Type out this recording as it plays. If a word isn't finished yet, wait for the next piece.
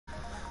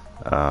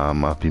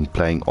I've been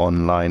playing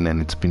online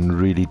and it's been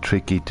really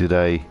tricky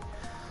today.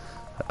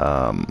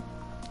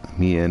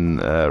 Me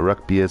and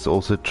Rugby has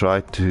also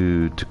tried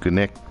to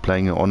connect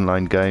playing an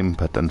online game,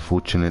 but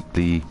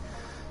unfortunately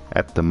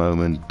at the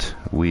moment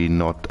we're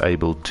not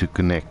able to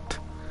connect.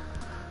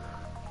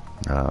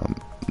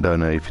 Don't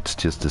know if it's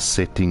just a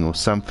setting or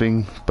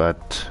something,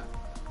 but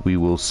we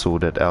will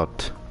sort it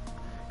out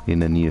in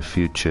the near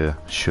future,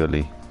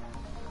 surely.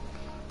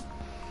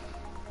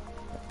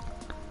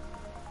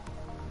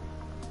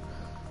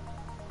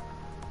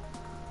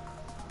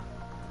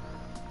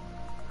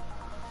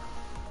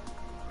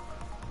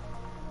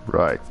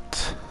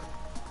 Right.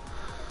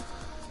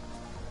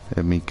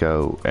 Let me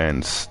go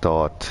and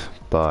start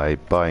by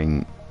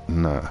buying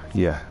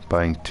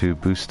two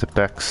booster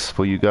packs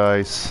for you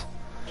guys.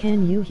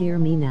 Can you hear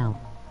me now?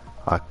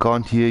 I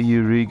can't hear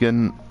you,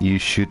 Regan.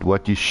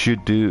 What you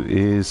should do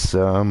is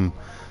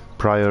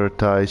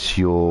prioritize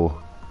your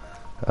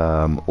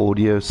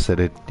audio so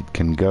that it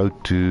can go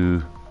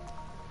to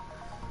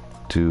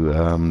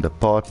the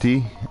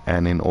party,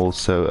 and then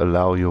also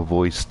allow your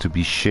voice to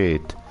be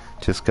shared.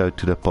 Just go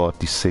to the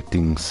party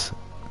settings.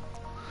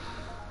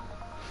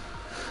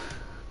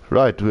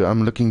 Right,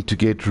 I'm looking to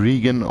get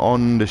Regan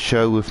on the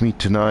show with me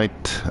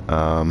tonight.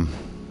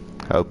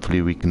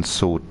 Hopefully we can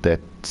sort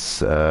that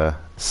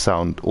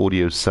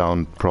audio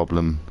sound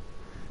problem,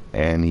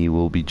 and he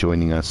will be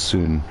joining us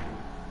soon.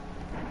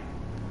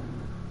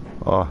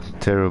 Oh,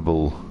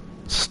 terrible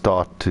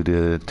start to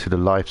the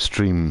live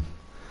stream.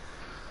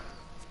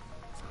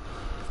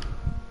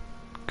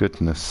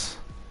 Goodness.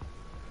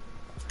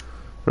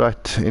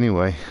 Right,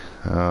 anyway,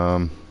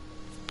 let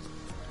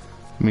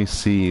me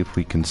see if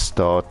we can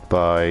start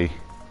by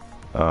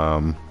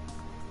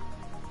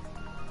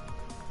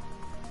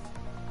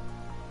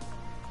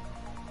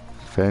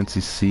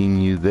fancy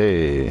seeing you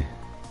there.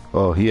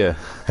 Oh, here.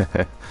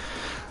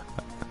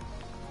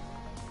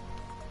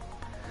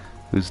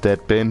 Who's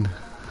that, Ben?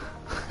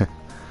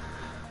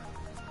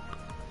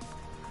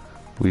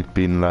 We've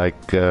been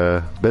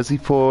busy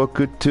for a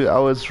good 2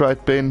 hours,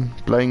 right, Ben?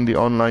 Playing the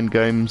online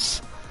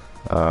games.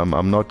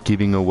 I'm not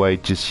giving away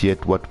just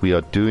yet what we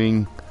are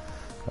doing.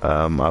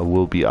 I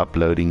will be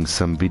uploading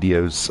some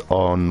videos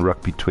on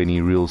Rugby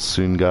 20 real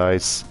soon,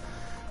 guys.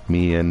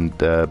 Me and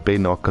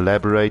Ben are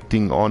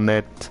collaborating on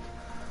that.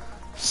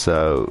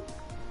 So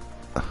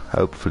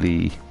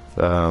hopefully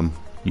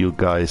you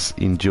guys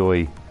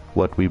enjoy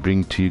what we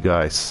bring to you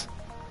guys.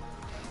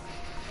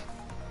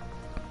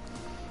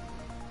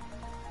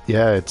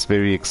 Yeah, it's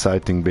very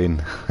exciting,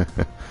 Ben.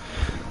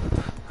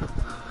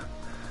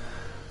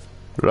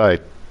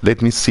 Right,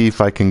 let me see if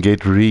I can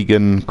get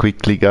Regan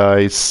quickly,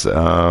 guys.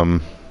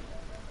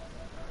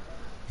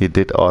 He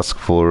did ask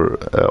for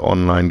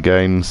online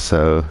games,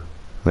 so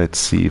let's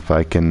see if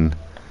I can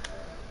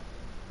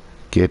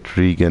get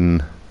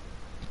Regan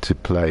to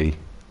play.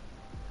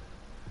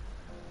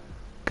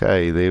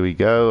 Okay, there we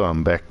go.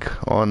 I'm back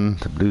on.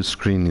 The blue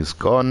screen is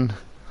gone.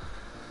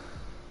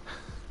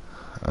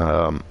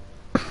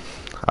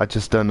 I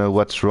just don't know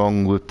what's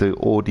wrong with the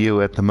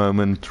audio at the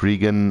moment.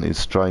 Regan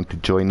is trying to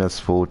join us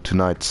for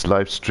tonight's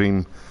live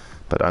stream,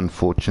 but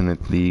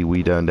unfortunately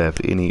we don't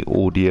have any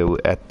audio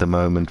at the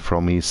moment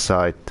from his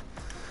side.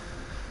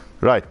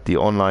 Right, the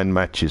online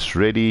match is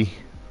ready.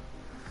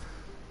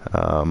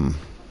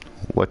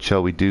 What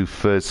shall we do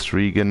first,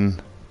 Regan?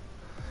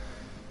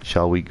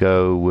 Shall we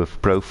go with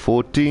Pro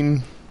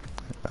 14?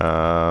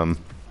 Let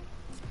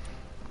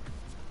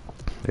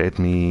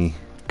me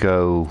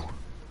go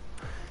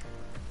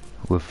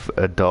with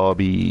a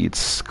derby. It's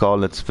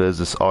Scarlets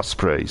versus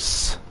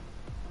Ospreys.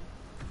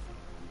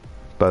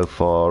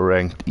 Both are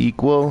ranked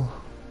equal.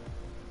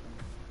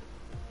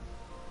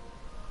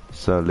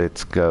 So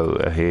let's go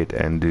ahead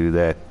and do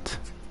that.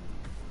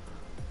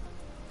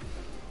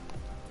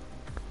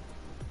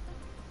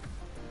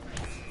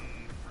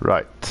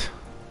 Right.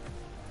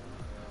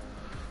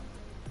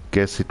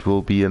 Guess it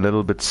will be a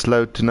little bit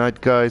slow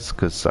tonight, guys,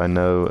 because I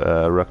know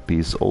Rugby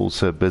is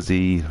also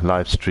busy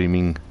live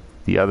streaming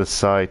the other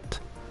side.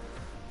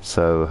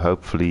 So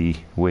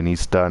hopefully when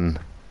he's done,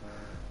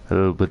 a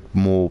little bit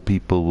more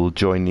people will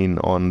join in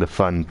on the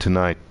fun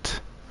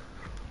tonight.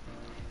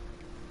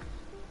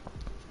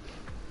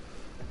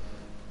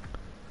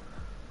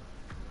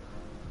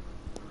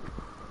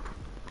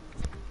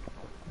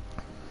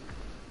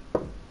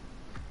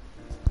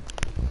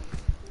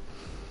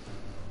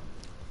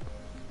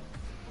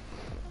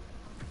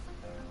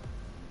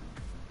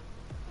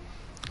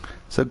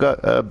 So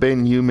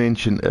Ben, you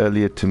mentioned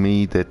earlier to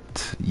me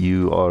that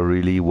you are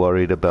really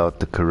worried about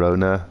the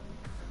corona,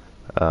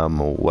 or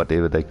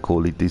whatever they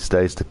call it these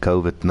days, the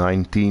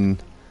COVID-19.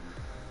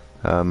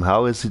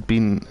 How has it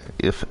been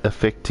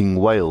affecting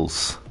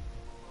Wales?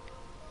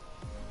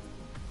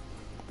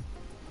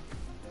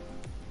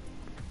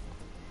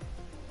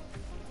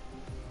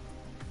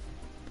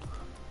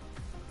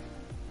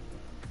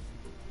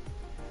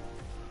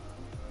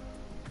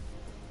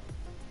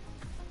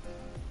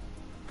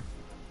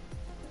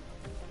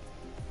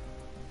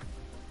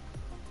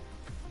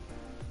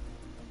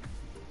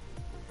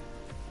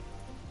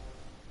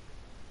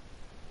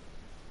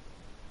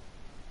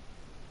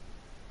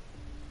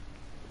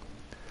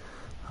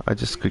 I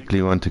just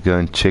quickly want to go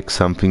and check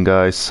something,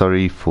 guys.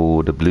 Sorry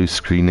for the blue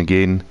screen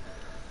again.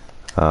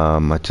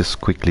 I just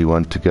quickly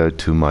want to go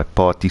to my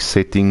party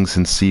settings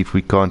and see if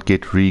we can't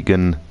get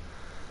Regan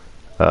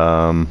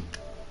on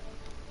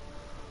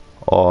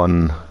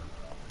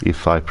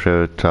if I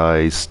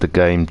prioritize the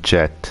game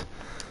chat.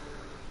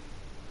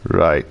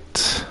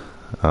 Right.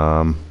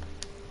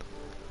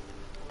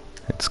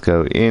 Let's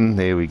go in.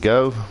 There we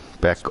go.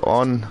 Back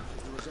on.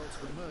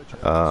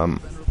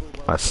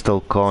 I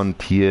still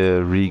can't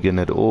hear Regan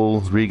at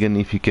all. Regan,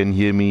 if you can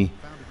hear me,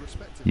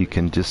 you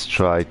can just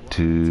try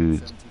to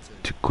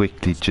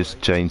quickly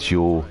just change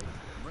your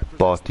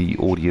party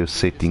audio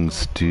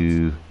settings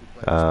to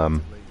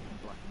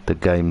the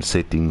game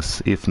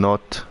settings. If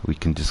not, we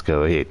can just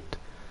go ahead.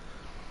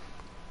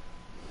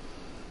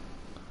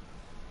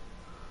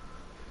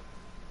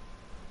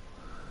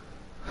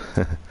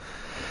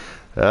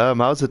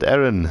 How's it,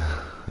 Aaron?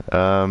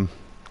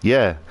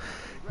 Yeah,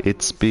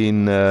 it's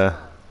been a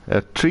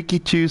tricky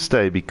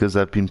Tuesday because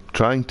I've been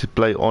trying to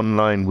play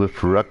online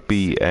with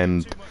Rugby,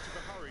 and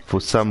for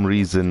some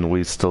reason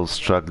we're still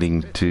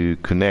struggling to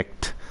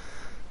connect.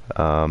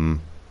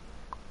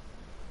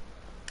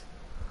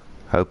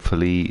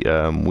 Hopefully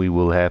we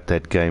will have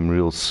that game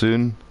real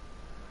soon.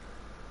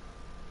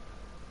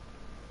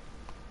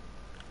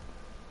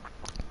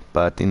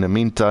 But in the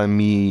meantime,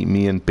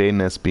 me and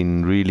Ben has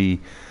been really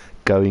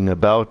going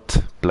about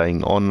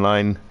playing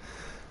online.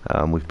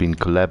 We've been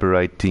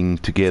collaborating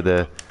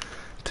together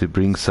to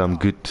bring some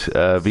good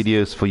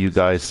videos for you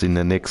guys in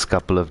the next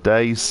couple of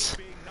days.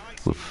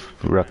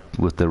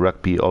 With the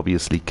rugby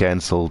obviously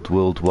cancelled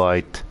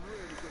worldwide,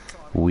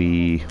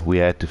 we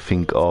had to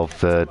think of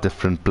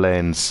different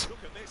plans.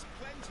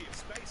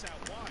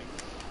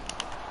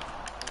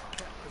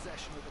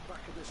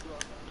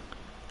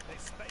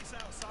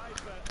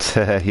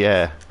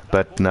 Yeah,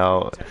 but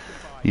now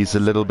he's a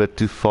little bit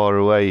too far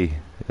away.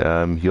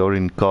 You're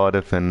in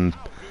Cardiff and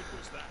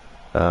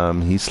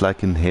he's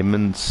like in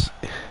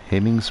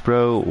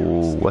Hemmingsbro,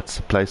 or what's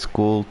the place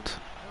called?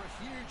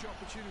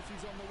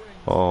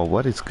 Oh,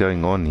 what is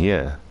going on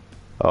here?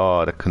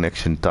 Oh, the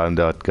connection timed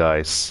out,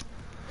 guys.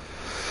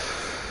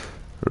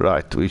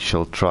 Right, we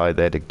shall try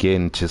that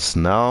again just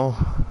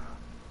now.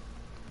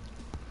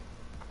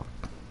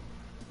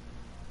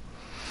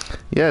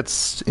 Yeah,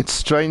 it's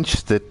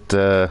strange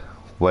that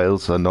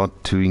Wales are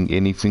not doing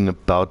anything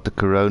about the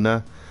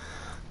corona,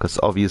 because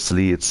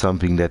obviously it's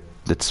something that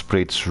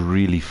spreads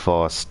really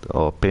fast.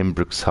 Or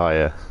Pembroke's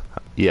higher.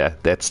 Yeah,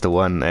 that's the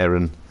one,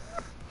 Aaron.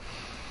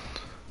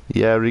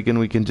 Yeah, Regan,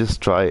 we can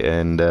just try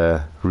and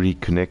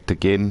reconnect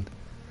again.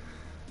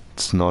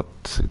 It's not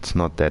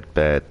that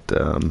bad.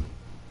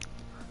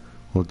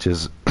 We'll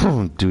just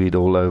do it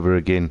all over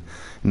again.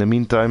 In the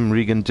meantime,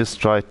 Regan, just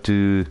try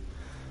to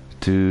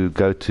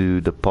go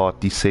to the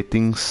party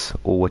settings,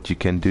 or what you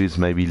can do is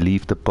maybe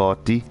leave the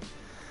party,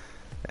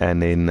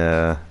 and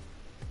then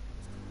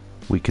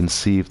we can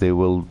see if there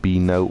will be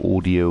no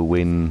audio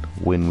when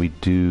we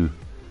do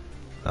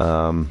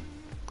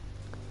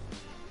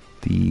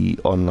the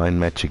online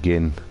match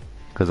again,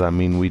 because I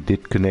mean we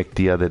did connect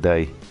the other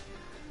day.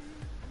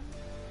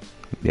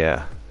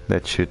 Yeah,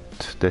 that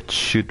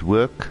should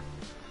work,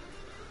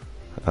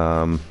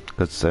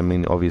 because I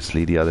mean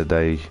obviously the other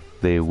day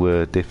there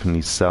were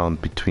definitely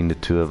sound between the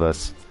two of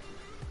us.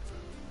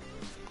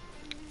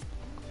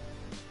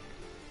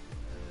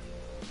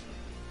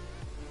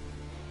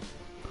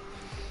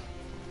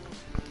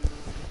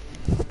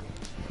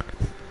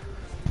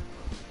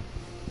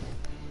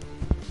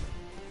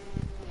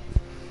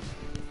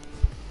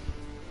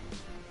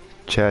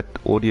 Chat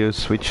audio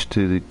switch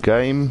to the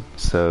game,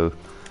 so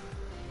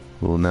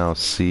we'll now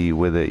see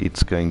whether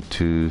it's going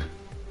to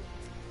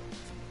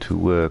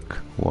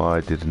work.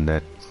 Why didn't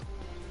that?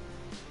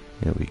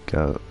 Here we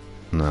go.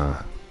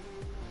 Nah,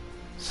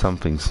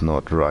 something's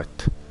not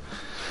right.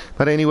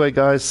 But anyway,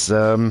 guys,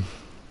 Aaron,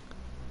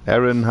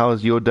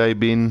 how's your day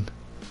been?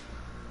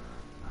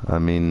 I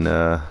mean,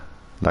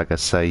 like I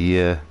say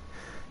here,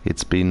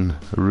 it's been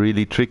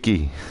really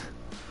tricky.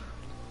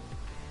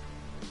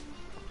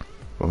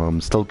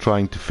 I'm still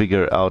trying to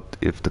figure out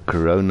if the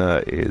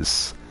corona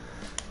is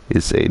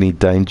any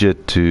danger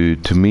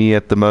to me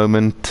at the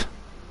moment.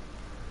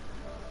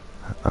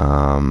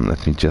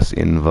 Let me just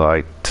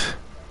invite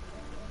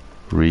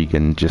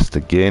Regan just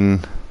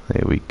again.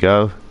 There we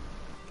go.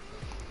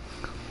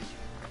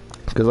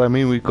 Because I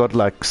mean we've got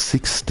like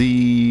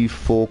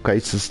 64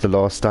 cases the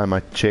last time I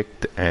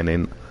checked, and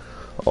then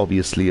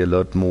obviously a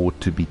lot more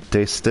to be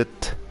tested.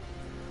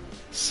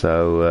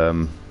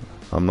 So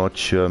I'm not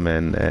sure,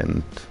 man,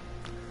 and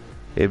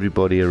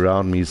everybody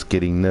around me is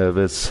getting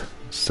nervous,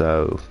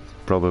 so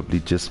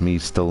probably just me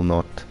still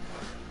not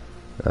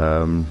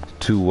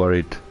too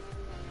worried.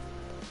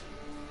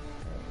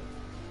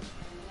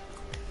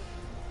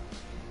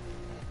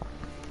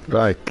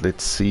 Right,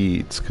 let's see,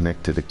 it's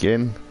connected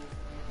again.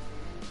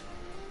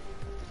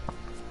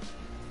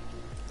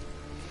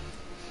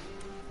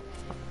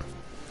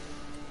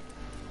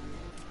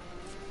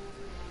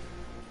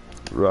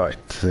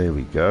 Right, there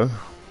we go.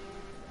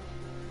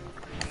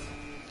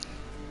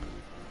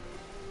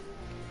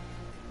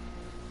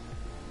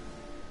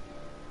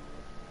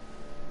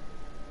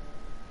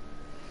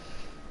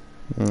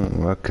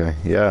 Okay,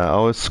 yeah,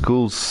 our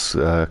school's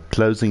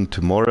closing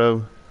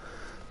tomorrow.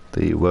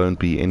 There won't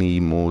be any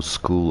more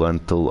school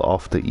until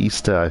after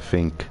Easter, I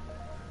think.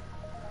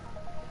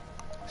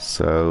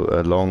 So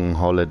a long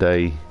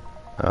holiday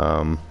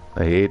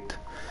ahead.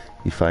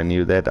 If I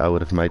knew that, I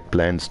would have made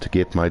plans to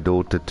get my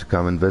daughter to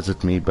come and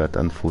visit me, but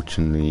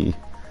unfortunately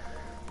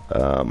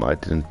I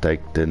didn't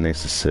take the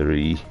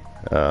necessary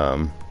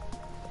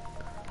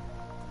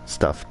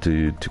stuff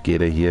to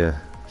get her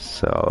here,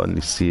 so I'll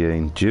only see her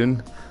in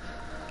June.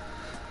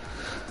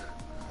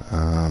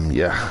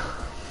 Yeah,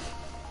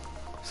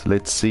 so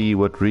let's see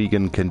what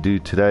Regan can do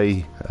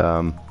today.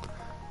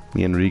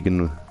 Me and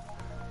Regan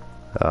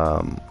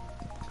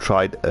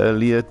tried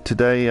earlier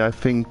today, I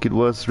think it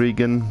was,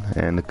 Regan,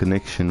 and the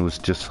connection was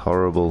just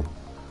horrible.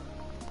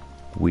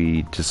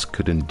 We just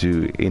couldn't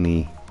do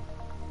any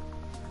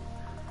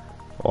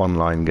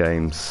online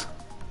games.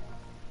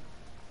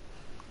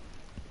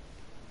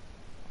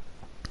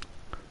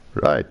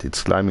 Right,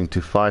 it's climbing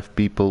to 5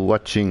 people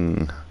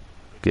watching.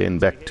 Getting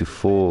back to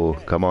 4.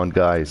 Come on,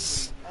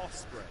 guys.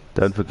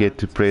 Don't forget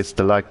to press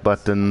the like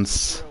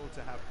buttons.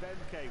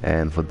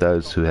 And for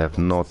those who have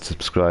not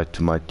subscribed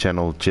to my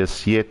channel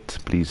just yet,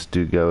 please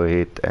do go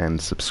ahead and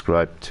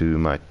subscribe to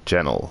my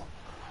channel.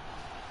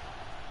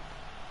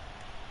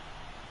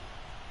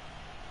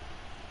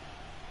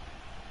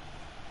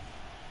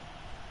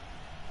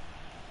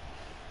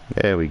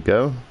 There we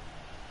go.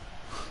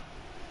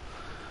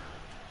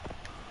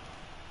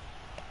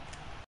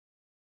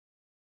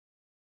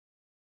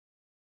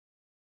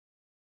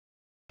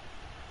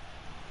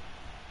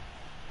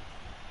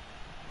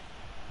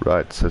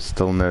 Right, so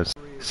still no.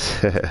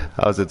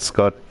 How's it,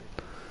 Scott?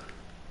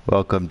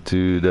 Welcome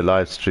to the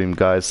live stream,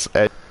 guys.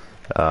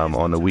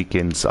 On the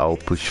weekends I'll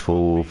push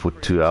for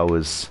 2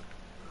 hours.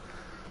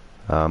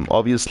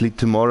 Obviously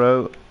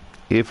tomorrow,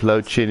 if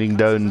load shedding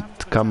don't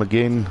come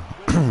again,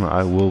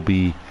 I will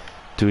be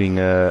doing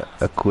a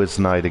quiz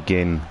night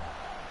again.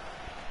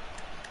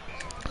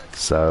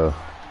 So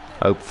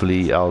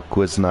hopefully our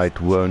quiz night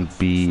won't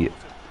be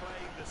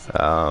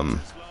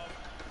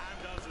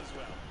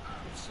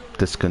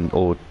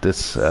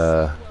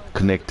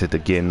connected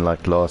again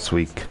like last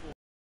week.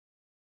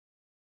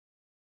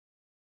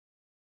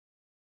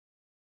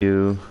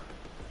 You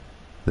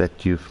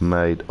that you've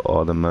made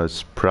are the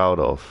most proud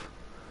of?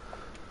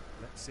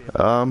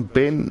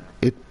 Ben,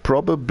 it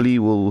probably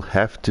will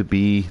have to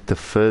be the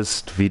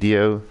first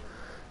video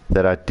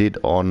that I did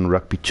on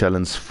Rugby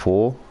Challenge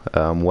 4,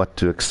 what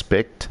to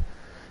expect.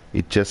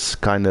 It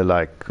just kind of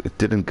like, it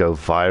didn't go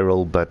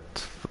viral,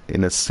 but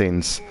in a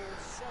sense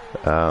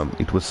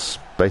it was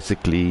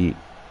basically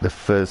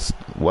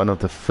one of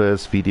the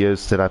first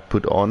videos that I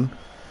put on,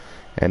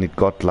 and it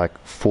got like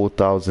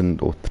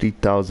 4,000 or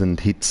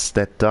 3,000 hits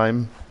that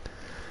time,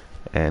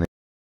 and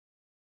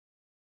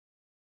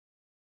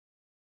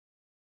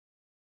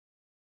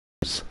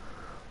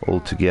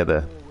all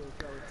together.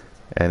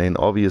 And then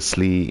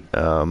obviously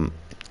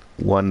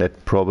one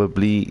that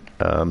probably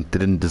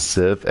didn't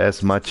deserve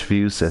as much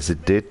views as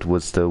it did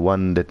was the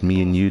one that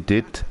me and you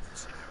did,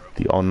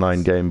 the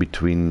online game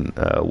between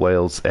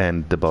Wales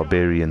and the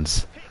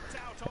Barbarians,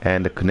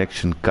 and the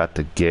connection cut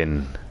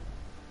again.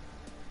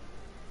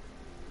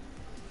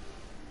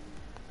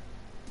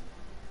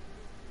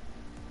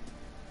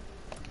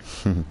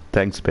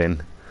 Thanks,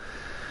 Ben.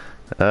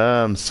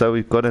 So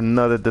we've got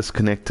another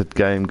disconnected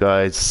game,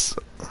 guys.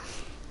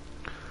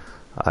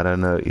 I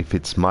don't know if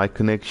it's my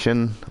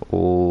connection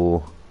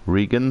or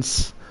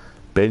Regan's.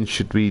 Ben,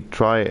 should we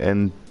try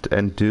and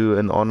do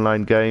an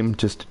online game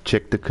just to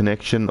check the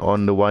connection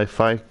on the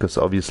Wi-Fi? Because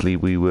obviously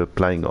we were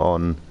playing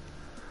on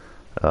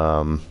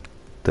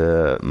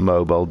the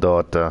mobile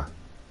data.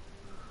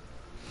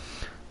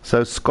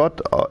 So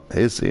Scott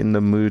is in the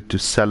mood to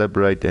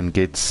celebrate and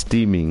get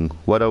steaming.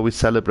 What are we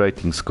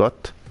celebrating,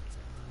 Scott?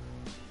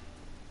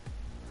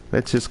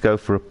 Let's just go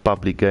for a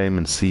public game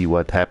and see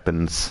what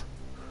happens.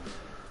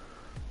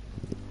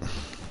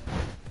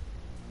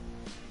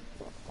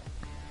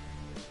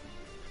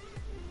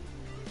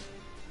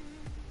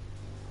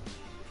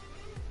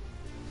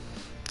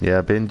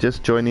 Yeah, Ben,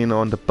 just join in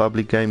on the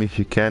public game if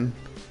you can.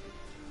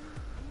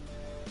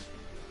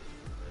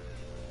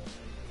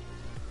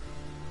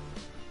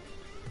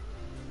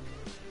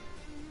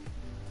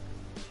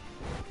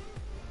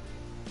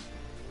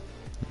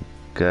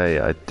 Okay,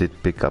 I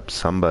did pick up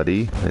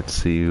somebody. Let's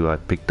see who I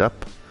picked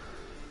up.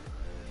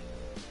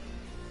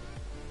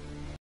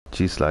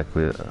 Geez, like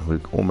we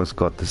almost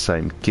got the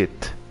same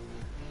kit.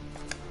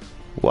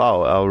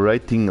 Wow, our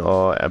rating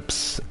are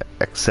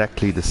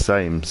exactly the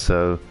same,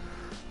 so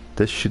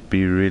this should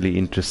be really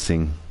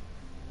interesting.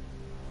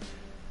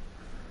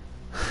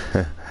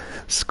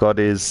 Scott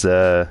is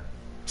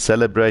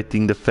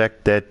celebrating the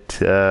fact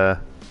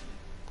that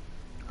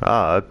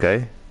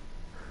okay.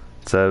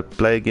 So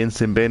play against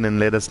him, Ben, and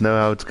let us know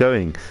how it's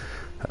going.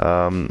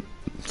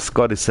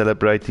 Scott is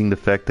celebrating the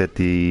fact that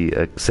the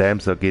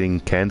exams are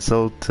getting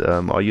cancelled.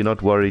 Are you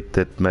not worried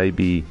that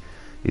maybe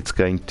it's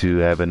going to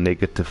have a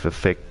negative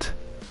effect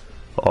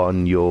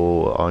on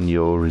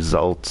your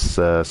results,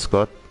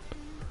 Scott?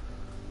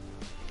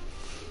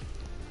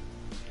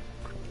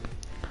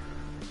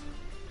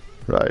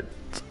 Right.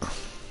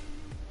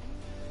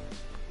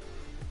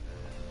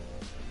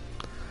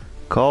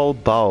 Carl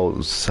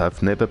Bowes.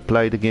 I've never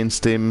played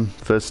against him.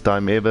 First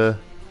time ever.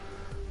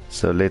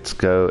 So let's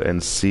go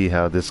and see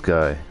how this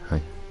guy.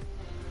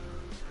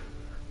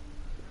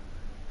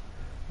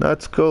 No,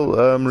 it's cool,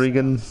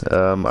 Regan.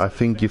 I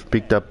think you've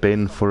picked up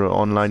Ben for an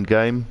online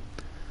game.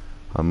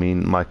 I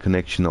mean, my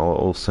connection are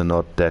also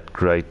not that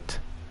great,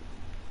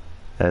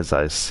 as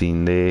I've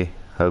seen there.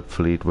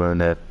 Hopefully it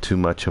won't have too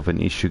much of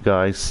an issue,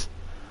 guys.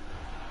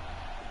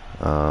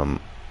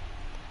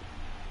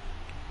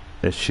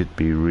 This should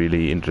be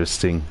really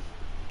interesting.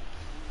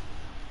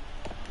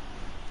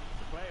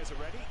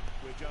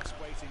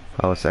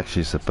 I was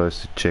actually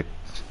supposed to check.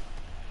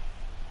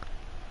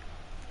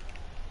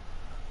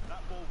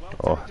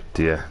 Oh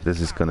dear, this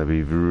is gonna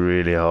be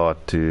really hard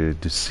to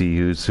see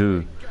who's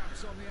who.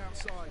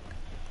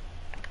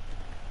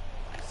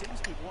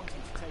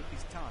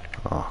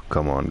 Oh,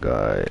 come on,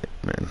 guy,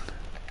 man.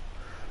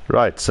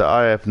 Right, so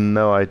I have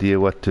no idea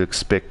what to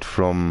expect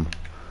from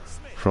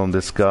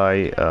this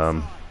guy,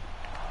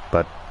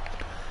 but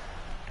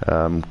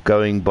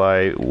going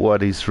by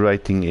what his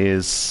rating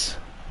is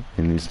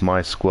in his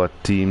My Squad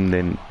team,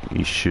 then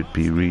he should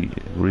be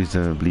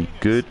reasonably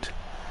good,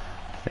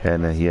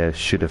 and he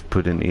should have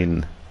put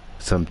in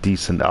some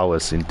decent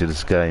hours into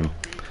this game.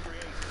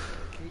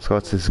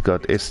 Scots has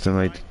got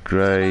estimated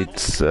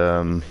grades,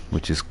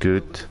 which is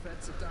good.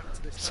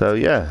 So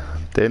yeah,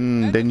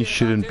 then you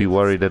shouldn't be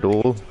worried at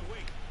all.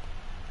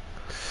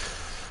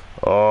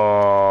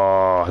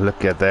 Oh,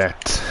 look at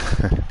that.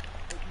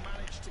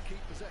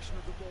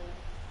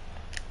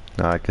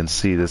 Now I can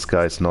see this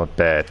guy's not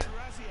bad.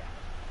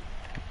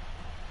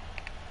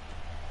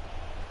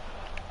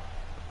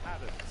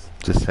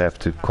 Just have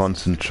to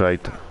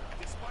concentrate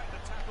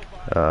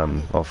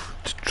to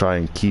try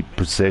and keep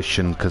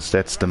possession, because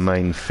that's the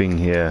main thing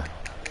here.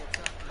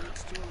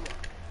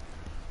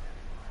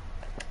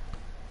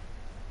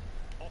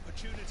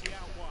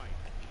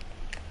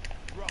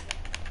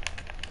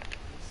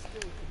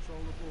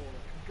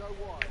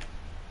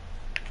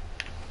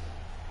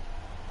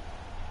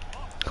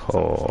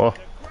 Oh,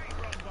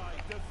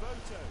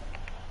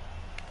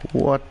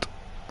 what?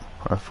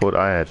 I thought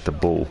I had the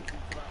ball.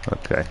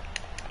 Okay.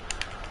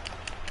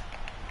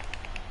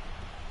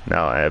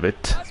 Now I have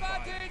it.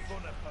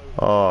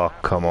 Oh,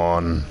 come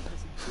on.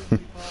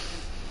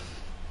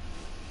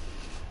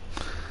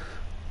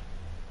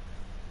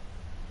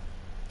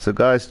 So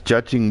guys,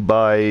 judging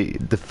by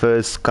the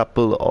first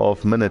couple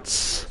of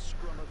minutes,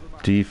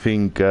 do you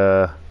think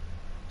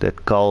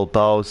that Carl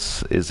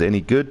Bowes is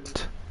any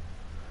good?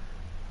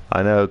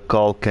 I know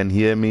Carl can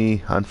hear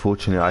me.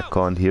 Unfortunately, I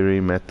can't hear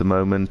him at the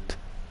moment.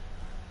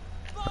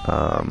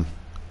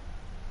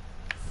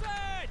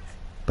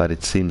 But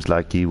it seems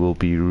like he will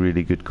be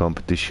really good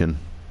competition.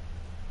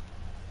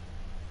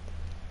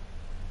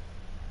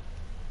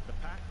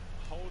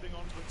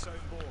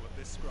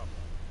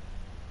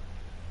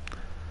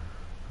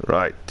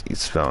 Right,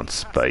 he's found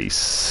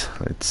space.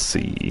 Let's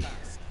see.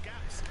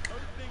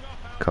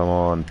 Come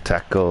on,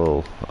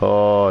 tackle.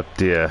 Oh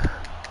dear.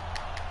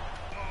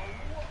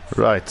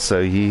 Right,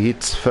 so he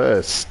hits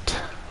first.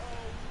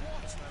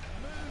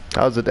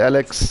 How's it,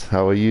 Alex?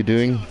 How are you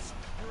doing?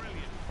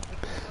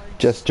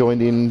 Just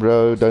joined in,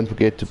 bro. Don't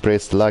forget to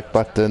press the like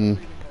button,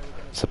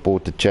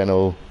 support the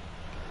channel,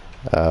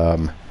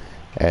 and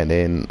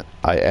then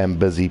I am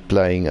busy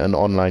playing an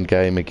online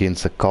game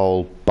against a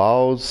Carl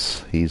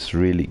Bowes. He's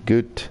really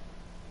good.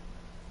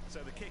 So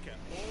the kicker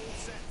all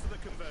set for the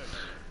conversion.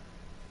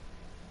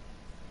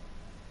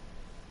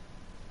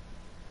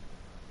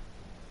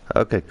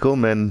 Okay, cool,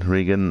 man.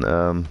 Regan,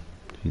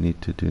 you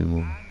need to do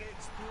more.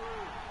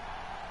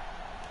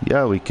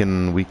 Yeah, we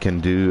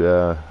can do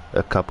a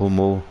couple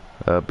more.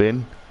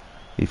 Ben,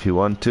 if you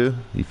want to,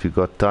 if you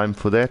got time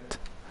for that.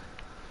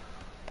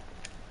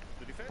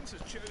 The defence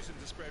has chosen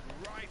to spread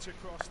right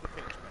across the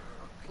pitch.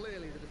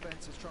 Clearly the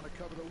defence is trying to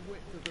cover the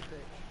width of the pitch.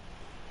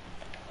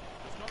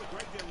 There's not a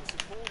great deal of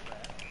support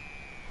there.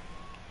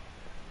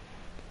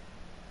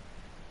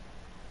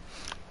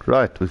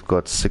 Right, we've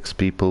got 6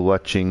 people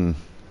watching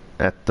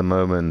at the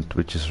moment,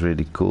 which is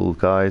really cool,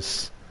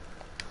 guys.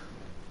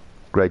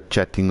 Great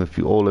chatting with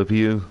you, all of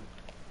you.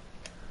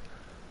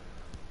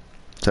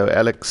 So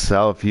Alex,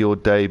 how have your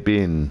day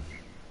been?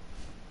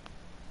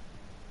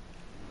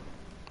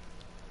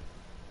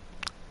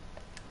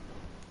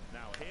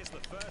 Now here's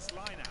the first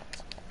line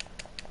out.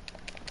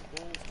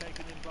 Ball's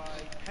taken in by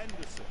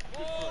Henderson.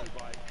 Good throw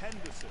by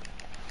Henderson.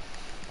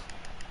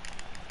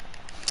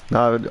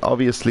 Now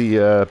obviously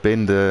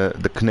Ben,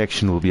 the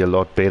connection will be a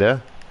lot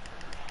better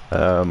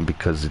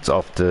because it's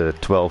after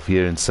 12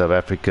 here in South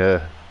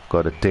Africa.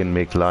 Got a 10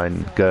 meg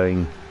line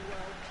going,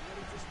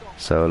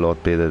 so a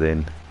lot better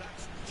then.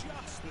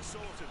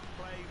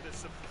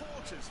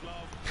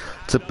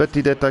 It's a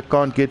pity that I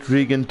can't get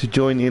Regan to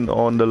join in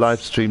on the live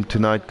stream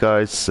tonight,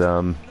 guys.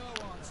 I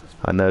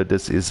know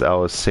this is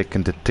our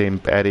second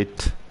attempt at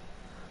it,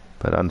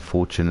 but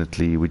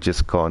unfortunately we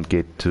just can't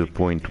get to a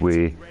point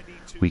where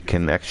we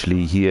can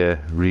actually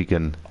hear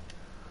Regan.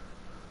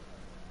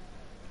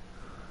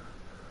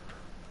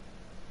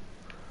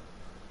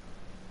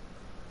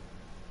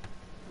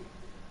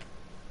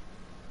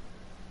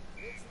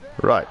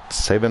 Right,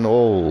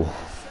 7-all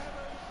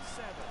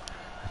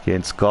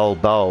against Carl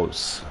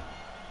Bowes.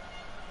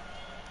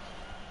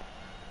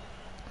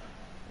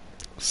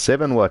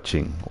 7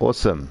 watching,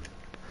 awesome.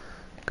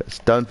 Guys,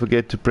 don't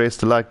forget to press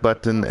the like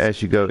button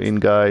as you go in,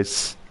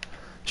 guys.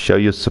 Show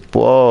your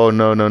support. Oh,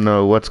 no, no,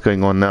 no, what's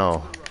going on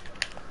now?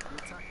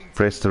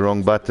 Press the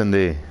wrong button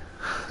there.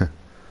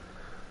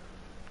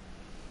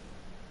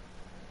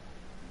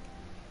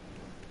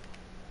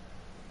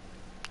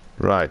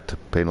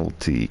 Right,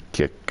 penalty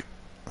kick.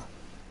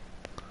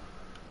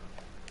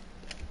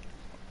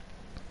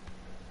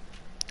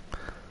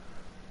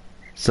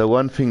 So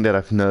one thing that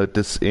I've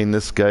noticed in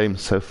this game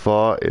so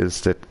far is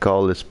that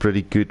Carl is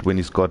pretty good when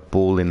he's got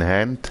ball in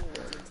hand.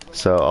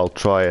 So I'll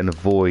try and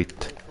avoid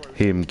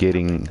him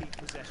getting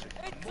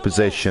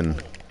possession.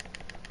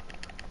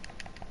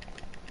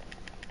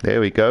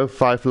 There we go,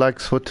 5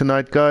 likes for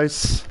tonight,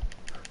 guys.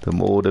 The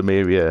more the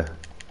merrier.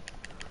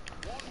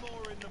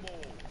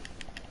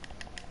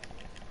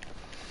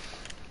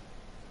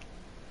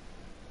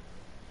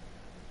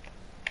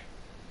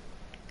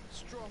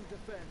 Strong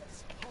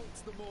defence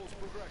halts the Moors'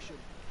 progression.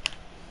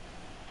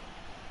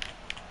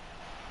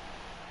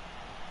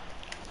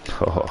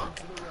 Oh.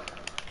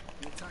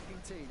 The attacking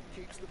team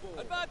keeps the ball.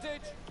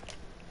 Advantage.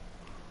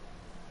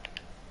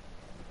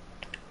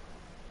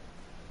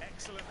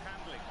 Excellent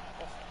handling.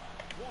 Oh,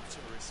 what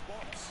a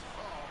response.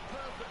 Oh,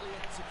 perfectly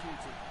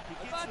executed. He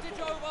gets the Advantage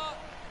ball. over.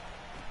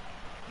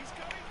 He's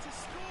going to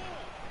score.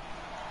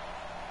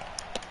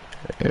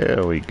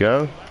 There we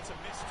go. That's a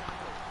missed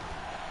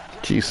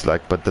tackle. Jeez,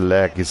 like, but the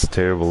lag is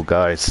terrible,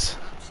 guys.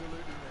 Absolutely,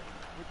 Nick.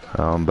 With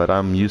that, But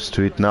I'm used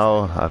to it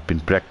now. I've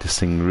been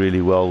practicing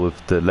really well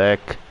with the lag,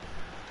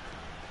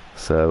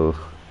 so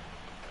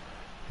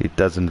it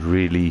doesn't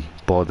really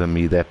bother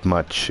me that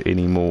much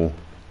anymore.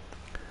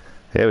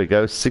 There we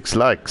go, 6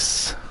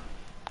 likes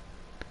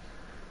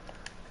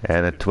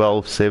and a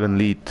 12-7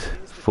 lead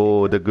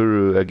for the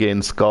Guru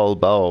against Carl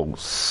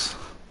Bowles.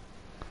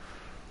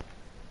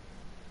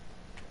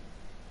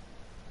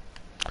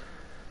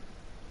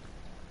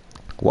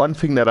 One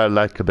thing that I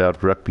like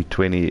about Rugby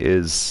 20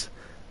 is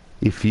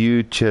if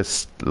you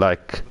just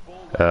like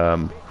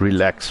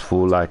relax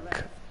for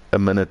like a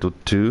minute or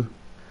two,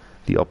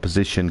 the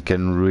opposition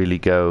can really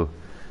go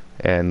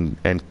and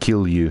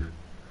kill you.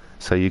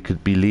 So you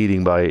could be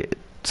leading by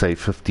say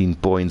 15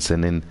 points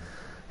and then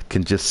it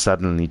can just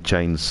suddenly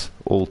change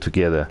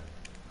altogether.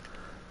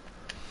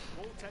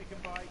 ball taken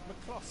by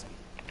McCloskey.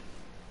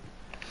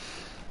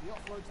 He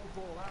offloads the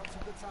ball out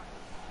of the tackle.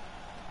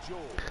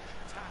 George.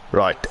 Tackle.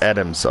 Right,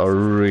 Adams are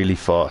really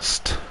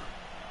fast.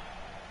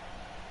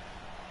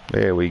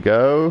 There we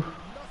go.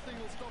 Nothing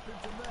will stop him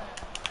from there.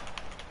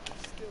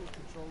 Still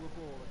control the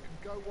ball and can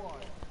go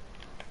wide.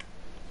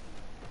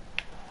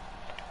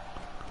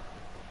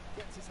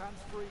 Gets his hands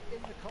free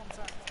in the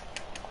contact.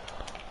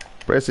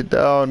 Press it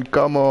down,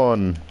 come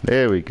on.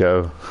 There we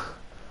go.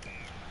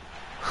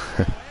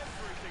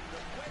 Everything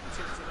that went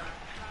into that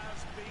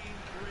has been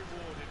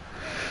rewarded.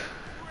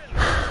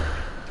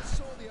 Brilliant.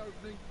 Saw the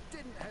opening,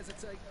 didn't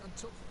hesitate and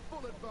took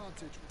full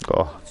advantage.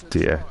 Oh What a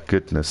dear try.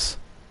 goodness.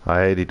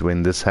 I hate it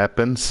when this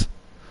happens.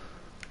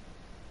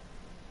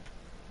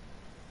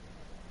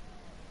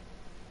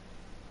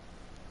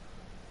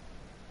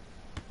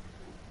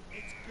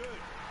 It's good.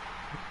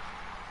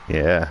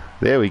 Yeah,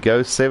 there we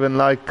go. 7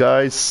 like,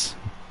 guys.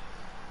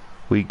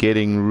 We're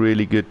getting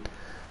really good.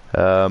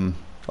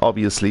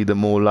 Obviously, the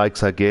more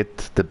likes I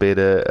get, the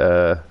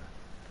better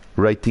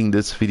rating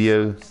this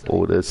video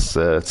or this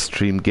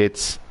stream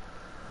gets.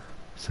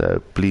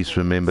 So please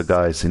remember,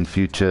 guys, in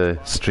future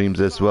streams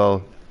as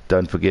well,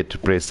 don't forget to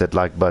press that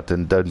like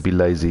button. Don't be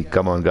lazy.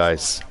 Come on,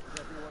 guys.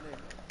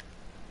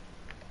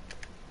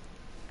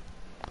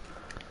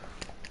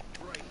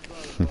 Great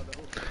throw by the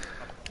hooker. A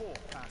poor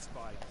pass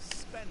by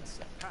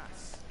Spencer.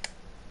 Pass.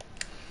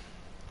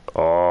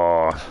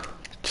 Oh,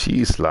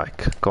 jeez,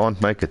 like, can't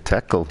make a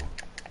tackle.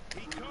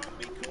 He can't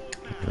be caught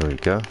now. There we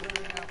go.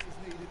 Pulling out is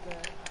needed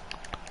there.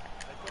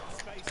 They've got the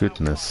space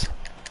Goodness.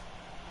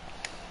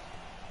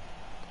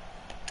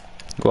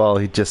 Well,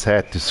 he just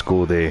had to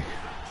score there.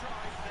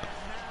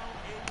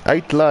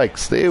 8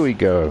 likes, there we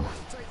go. to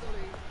take the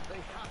lead. They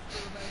have to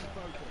remain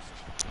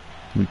focused.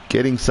 We're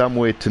getting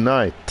somewhere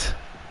tonight.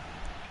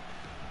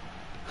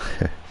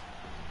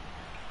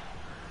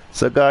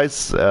 So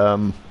guys,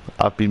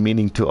 I've been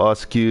meaning to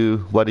ask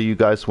you, what do you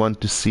guys want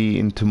to see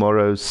in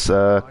tomorrow's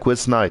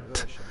quiz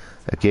night?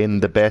 Again,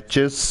 the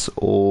batches,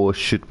 or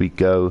should we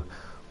go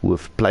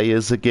with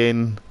players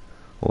again,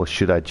 or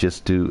should I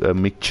just do a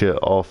mixture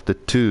of the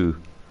two?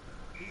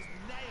 He's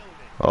nailed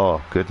it.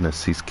 Oh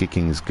goodness, his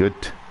kicking is good.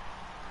 And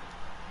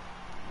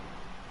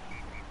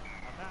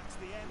that's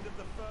the end of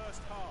the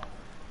first half.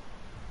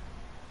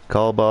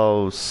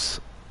 Kalbaus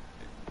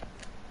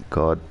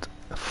got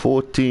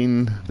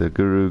 14, the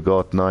Guru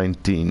got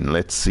 19.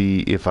 Let's see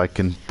if I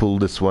can pull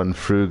this one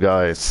through,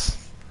 guys.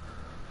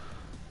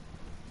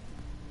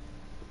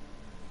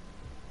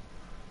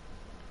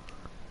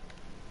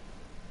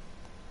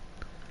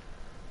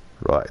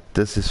 Right,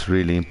 this is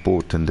really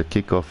important. The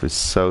kickoff is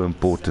so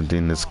important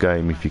in this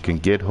game. If you can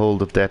get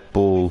hold of that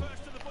ball,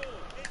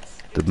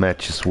 the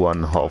match is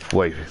won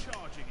halfway. Oh, that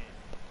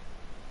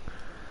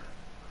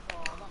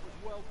was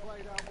well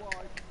played out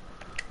wide.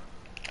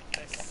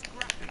 They're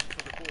scrapping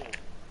for the ball.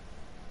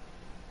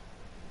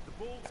 The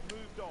ball's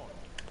moved on.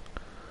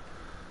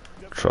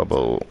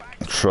 Trouble,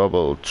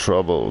 trouble,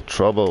 trouble,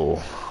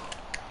 trouble.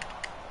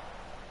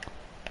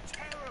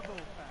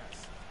 Terrible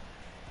pass.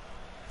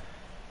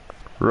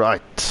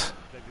 Right.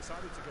 They've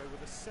decided to go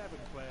with a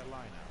 7-player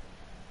lineup.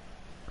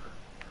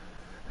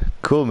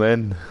 Cool,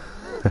 man.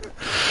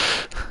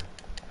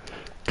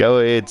 Go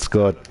ahead,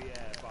 Scott.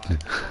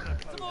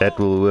 That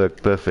will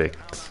work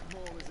perfect.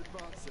 More is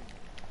advancing.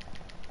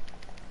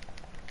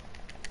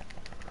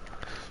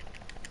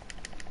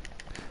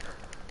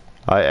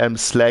 I am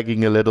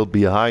slagging a little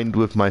behind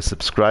with my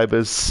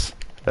subscribers.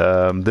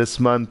 This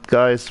month,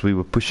 guys, we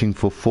were pushing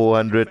for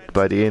 400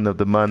 by the end of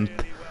the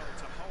month.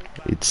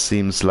 It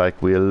seems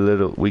like we're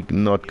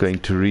not going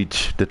to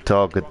reach the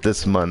target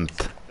this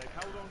month,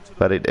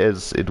 but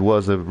it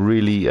was a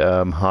really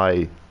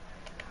high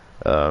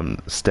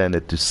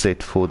standard to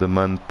set for the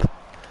month.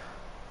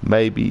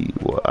 Maybe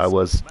I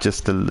was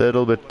just a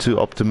little bit too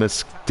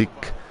optimistic,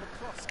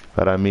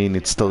 but I mean,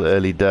 it's still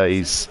early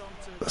days,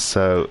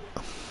 so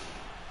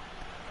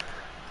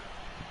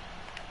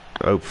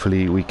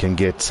hopefully we can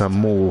get some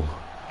more.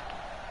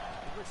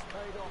 Risk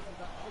paid off with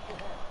that flick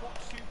ahead.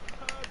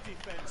 Superb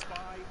defence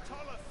by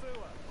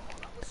Tolafua.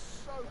 That was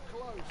so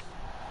close.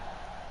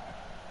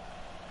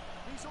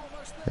 He's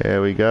almost there.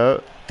 There we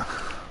go.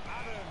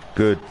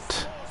 Good.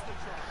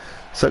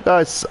 So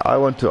guys, I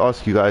want to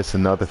ask you guys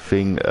another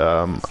thing.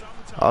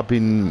 I've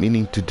been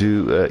meaning to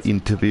do an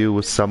interview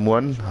with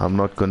someone. I'm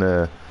not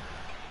gonna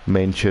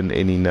mention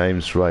any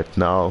names right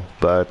now,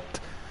 but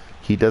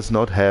he does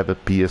not have a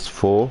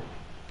PS4,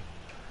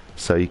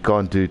 so he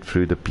can't do it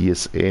through the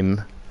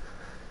PSN,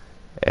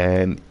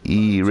 and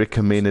he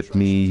recommended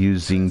me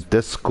using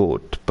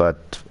Discord,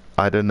 but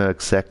I don't know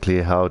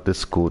exactly how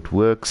Discord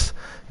works,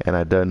 and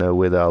I don't know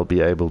whether I'll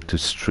be able to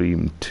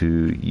stream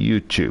to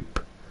YouTube.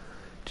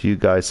 Do you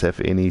guys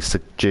have any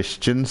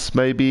suggestions,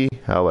 maybe,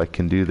 how I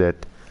can do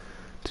that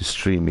to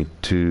stream it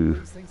to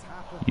Things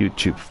happen.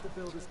 YouTube? To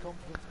build his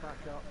confidence back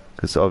up.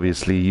 Because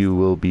obviously you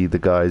will be the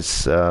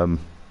guys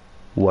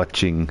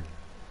watching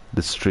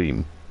the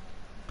stream.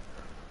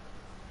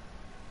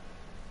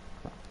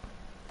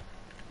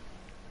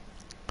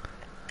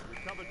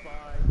 Recovered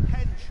by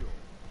Henshaw.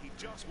 He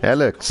just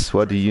Alex,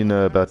 what do you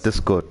know about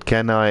Discord?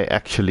 Can I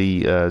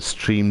actually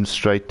stream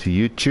straight to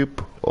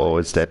YouTube, or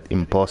is that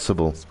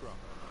impossible?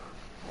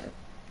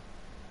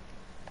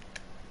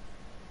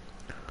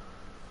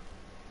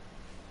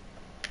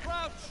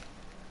 Crouch.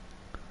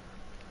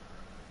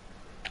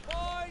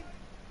 Point.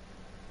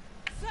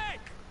 Set.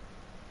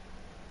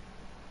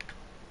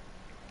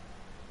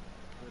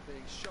 They're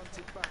being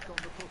shunted back on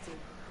the footing.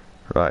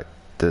 Right,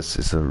 this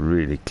is a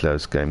really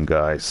close game,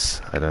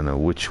 guys. I don't know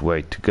which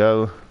way to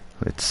go.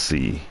 Let's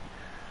see.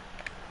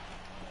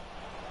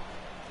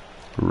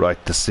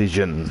 Right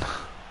decision.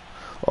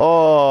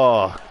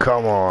 Oh,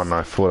 come on.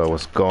 I thought I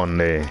was gone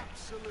there.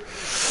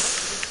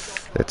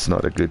 That's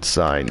not a good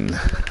sign.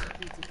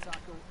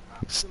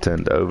 He's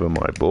turned over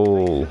my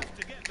ball.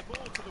 To get the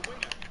ball to the winger.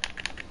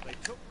 They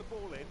took the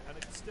ball in and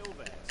it's still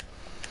theirs.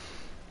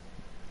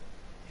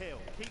 Hill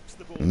keeps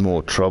the ball.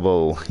 More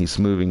trouble. He's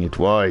moving it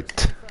wide.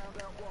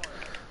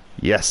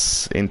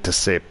 Yes,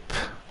 intercept.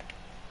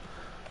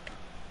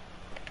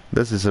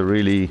 This is a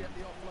really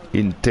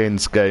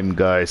intense game,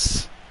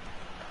 guys.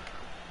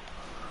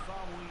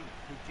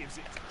 Who gives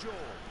it to George.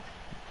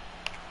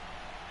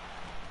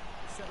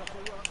 Set up a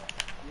run.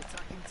 The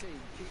attacking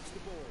team keeps the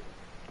ball.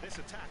 This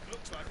attack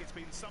looks like it's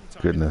been some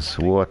time. Goodness,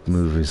 what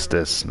move is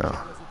this now? As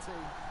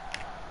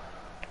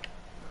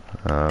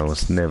a team. I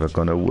was never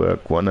gonna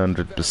work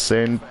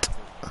 100%.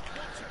 The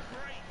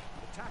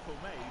tackle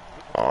made.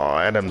 Oh,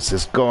 Adams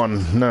is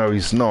gone. No,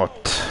 he's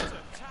not.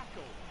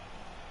 Tackle.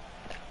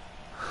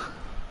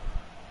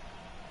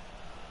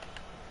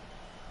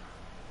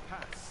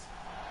 Pass.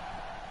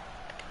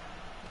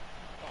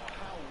 Oh,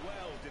 how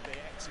well did they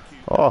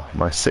execute? Oh,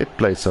 my set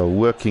plays are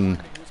working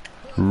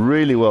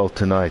really well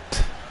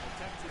tonight.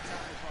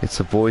 It's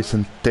a voice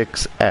and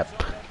text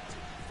app.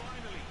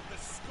 Finally, the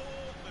score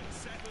that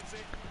settles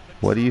it.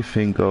 What do you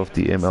think of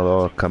the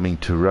MLR coming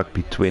to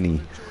Rugby 20?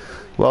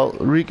 Well,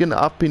 Regan,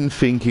 I've been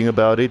thinking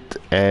about it,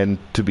 and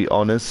to be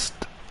honest,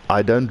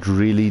 I don't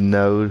really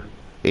know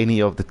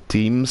any of the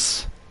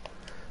teams,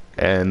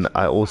 and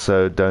I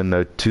also don't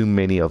know too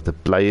many of the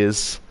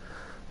players.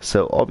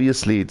 So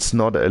obviously, it's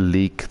not a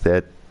league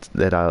that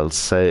I'll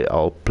say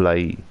I'll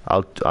play.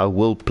 I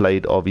will play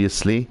it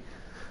obviously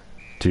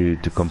to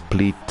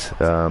complete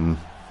the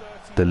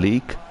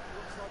league.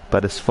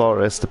 But as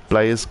far as the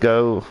players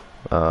go,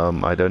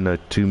 I don't know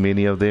too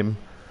many of them.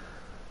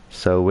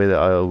 So whether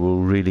I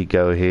will really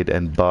go ahead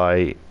and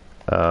buy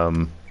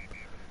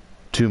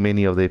too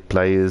many of their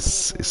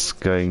players is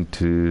going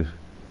to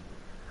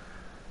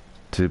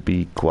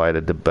be quite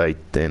a debate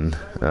then.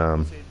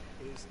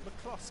 Is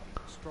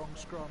McCloskey.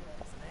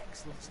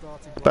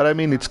 starting But I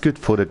mean, it's good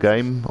for the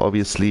game.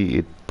 Obviously,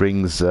 it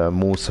brings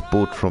more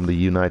support from the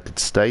United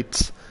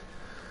States.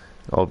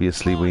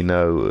 Obviously, we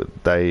know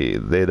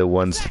they're the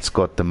ones that's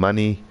got the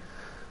money.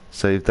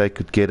 So if they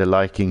could get a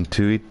liking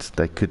to it,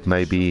 they could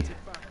maybe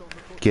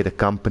get a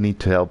company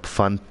to help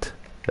fund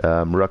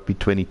Rugby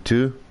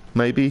 22,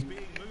 maybe,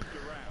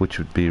 which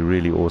would be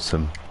really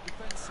awesome.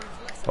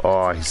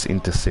 Oh, he's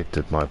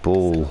intercepted my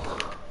ball.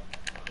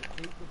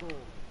 keep the ball.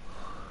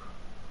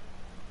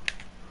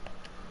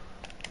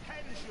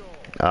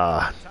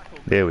 Ah,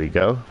 there we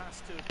go.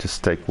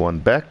 Just take one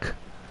back.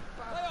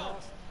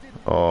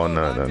 Oh,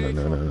 no, no, no,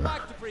 no, no, no.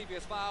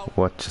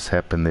 What just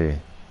happened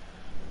there?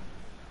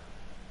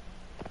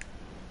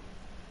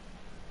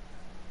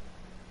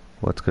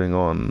 What's going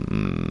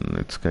on?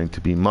 It's going to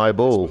be my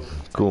ball.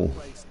 Cool.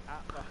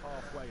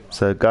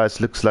 So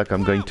guys, looks like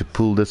I'm going to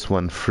pull this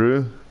one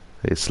through.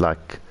 It's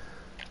like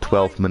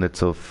 12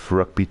 minutes of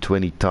Rugby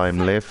 20 time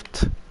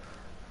left.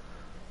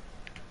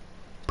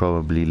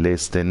 Probably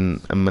less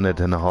than a minute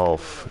and a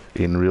half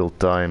in real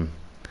time.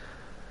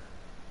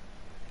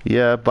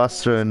 Yeah,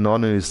 Buster and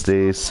Nonu is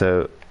there,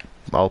 so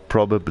I'll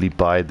probably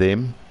buy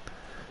them.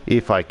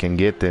 If I can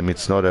get them.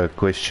 It's not a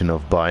question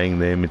of buying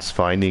them, it's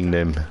finding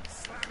them,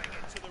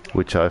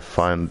 which I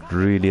find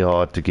really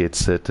hard to get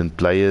certain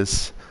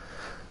players.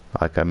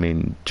 Like, I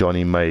mean,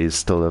 Johnny May is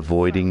still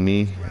avoiding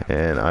me,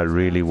 and I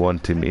really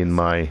want him in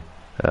my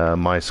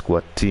my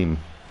squad team.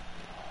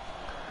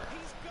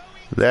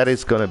 That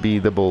is gonna be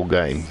the ball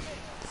game.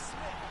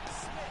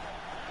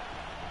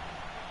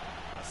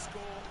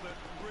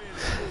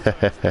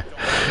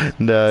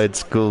 No,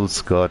 it's cool,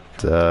 Scott.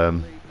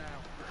 Try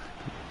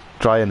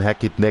and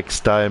hack it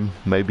next time.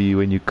 Maybe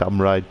when you come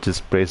right,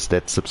 just press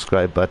that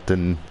subscribe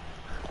button.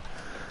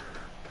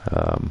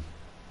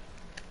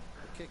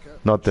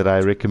 Not that I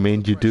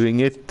recommend you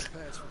doing it,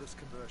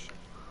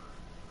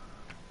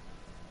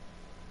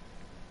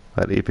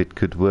 but if it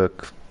could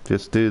work,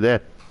 just do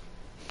that.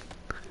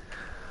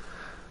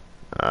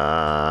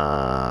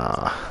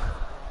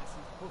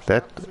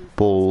 That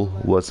ball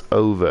was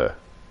over.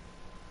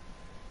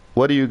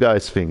 What do you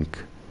guys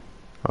think?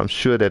 I'm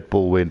sure that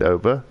ball went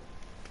over.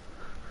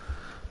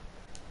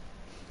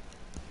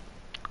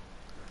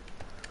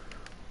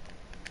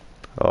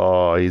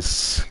 Oh,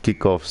 his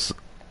kickoffs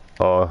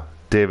are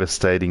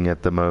devastating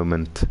at the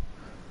moment.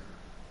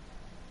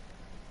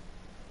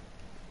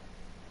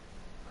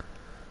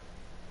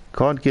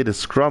 Can't get a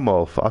scrum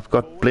off. I've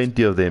got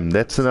plenty of them.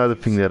 That's another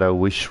thing that I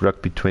wish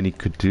Rugby 20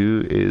 could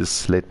do,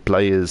 is let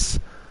players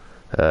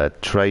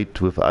trade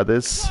with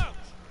others.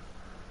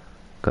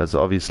 Because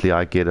obviously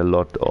I get a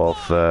lot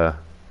of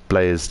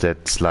players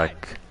that's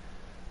like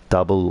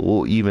double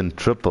or even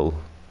triple,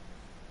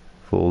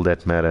 for all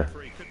that matter.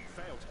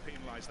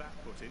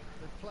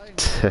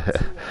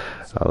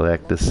 I'll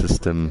hack the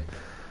system.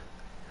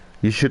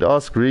 You should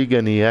ask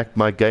Regan. He hacked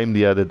my game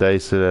the other day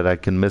so that I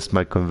can miss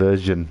my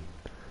conversion.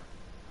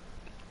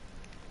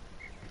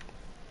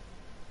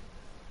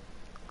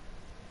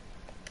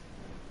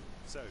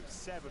 So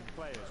 7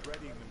 players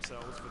readying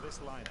themselves for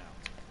this line out.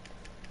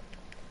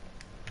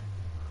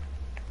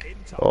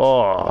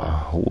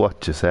 Oh,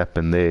 what just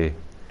happened there?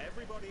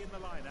 Everybody in the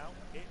line out.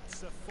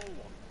 It's a full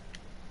one.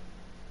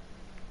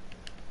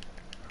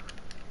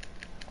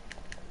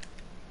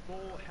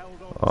 Ball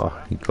held on.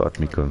 Oh, he got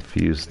me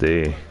confused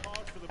there.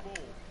 Hard for the ball.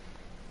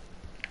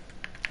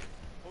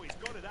 Oh, he's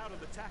got it out of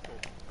the tackle.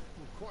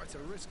 Quite a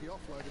risky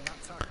offload in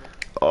that tackle.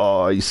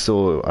 Oh, he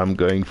saw I'm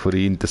going for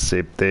the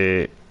intercept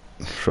there.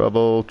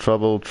 Trouble,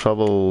 trouble,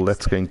 trouble.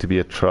 That's going to be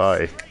a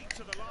try. Straight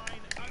to the line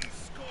and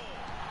score.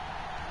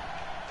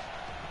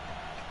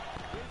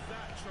 With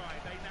that try,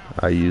 they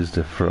now I used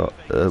a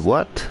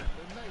what?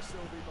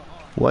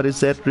 What is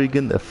that,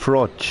 Regan? A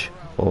frotch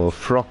or a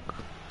frock?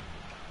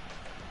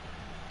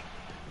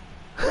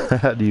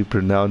 How do you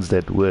pronounce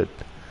that word?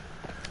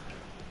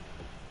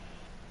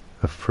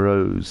 A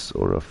froze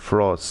or a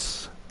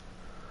frost?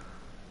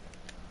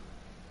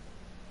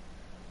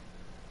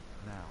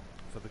 now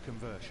for the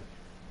conversion.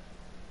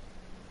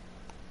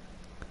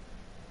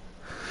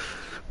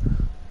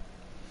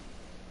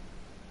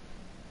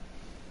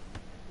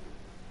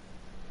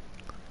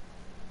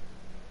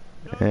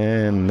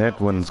 And that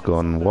one's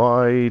gone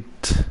wide.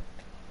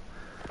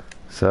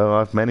 So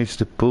I've managed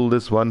to pull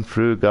this one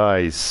through,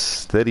 guys.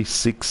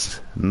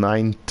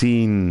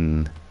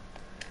 36-19.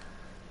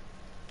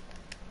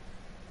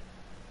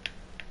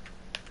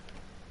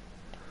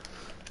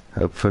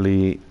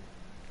 Hopefully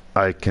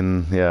I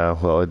can, yeah,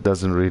 well, it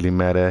doesn't really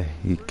matter.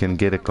 You can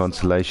get a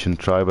consolation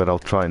try, but I'll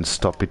try and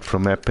stop it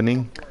from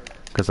happening,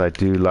 because I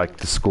do like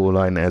the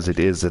scoreline as it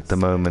is at the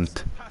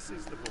moment.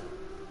 Passes the ball.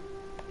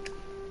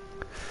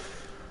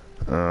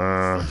 Uh,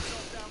 Down the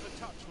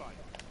touchline.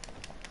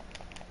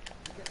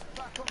 He gets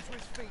back onto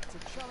his feet to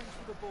challenge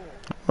for the ball.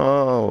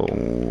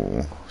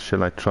 oh,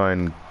 shall I try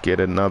and get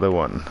another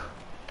one?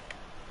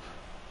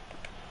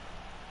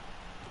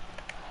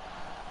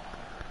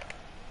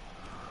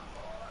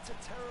 That's a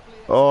terribly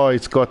Oh,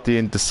 it's got the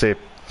intercept.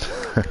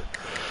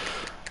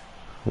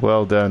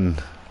 Well done.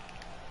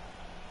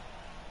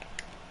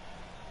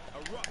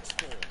 A ruck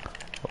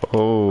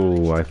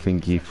Oh, I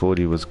think he thought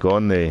he was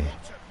gone there.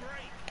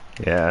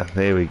 Yeah,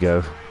 there we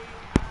go. Scores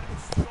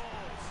a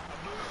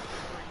move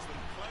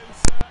that brings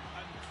them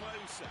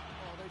closer and closer.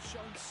 Oh, they've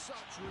shown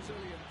such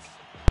resilience.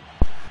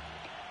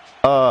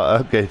 Ah,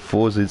 okay,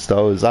 Forza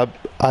Star Wars. I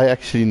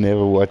actually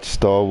never watched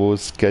Star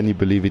Wars. Can you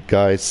believe it,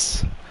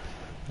 guys?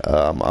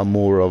 I'm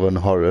more of an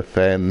horror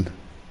fan.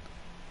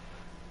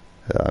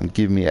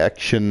 Give me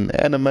action.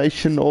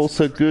 Animation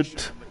also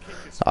good.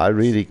 I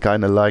really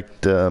kind of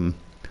liked the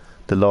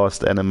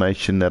last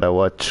animation that I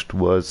watched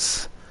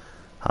was,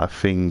 I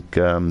think,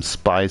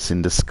 Spies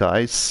in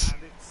Disguise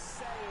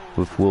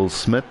with Will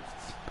Smith.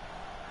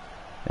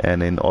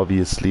 And then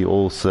obviously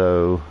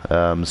also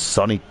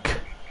Sonic.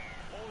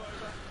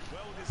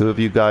 Who of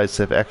you guys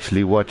have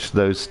actually watched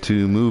those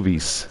two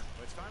movies?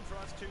 It's time for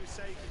us to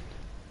say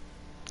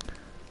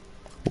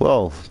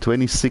Well,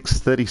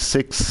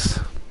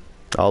 26-36.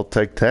 I'll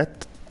take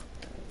that.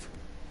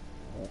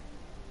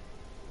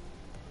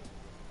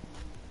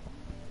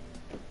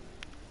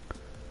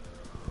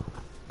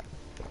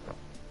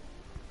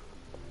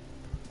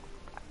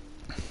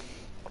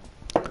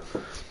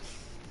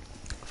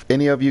 If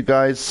any of you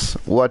guys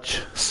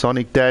watch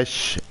Sonic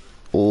Dash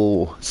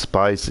or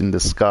Spies in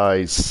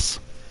Disguise?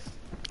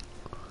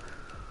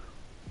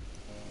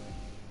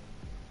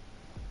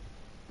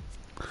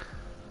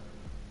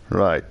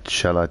 Right,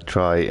 shall I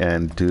try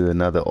and do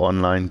another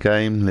online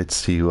game? Let's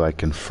see who I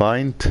can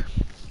find.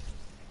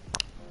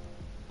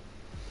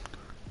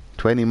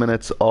 20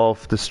 minutes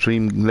of the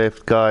stream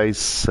left, guys,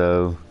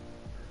 so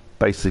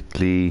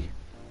basically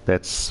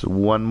that's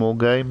one more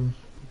game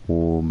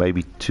or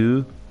maybe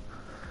two,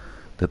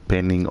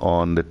 depending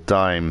on the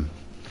time.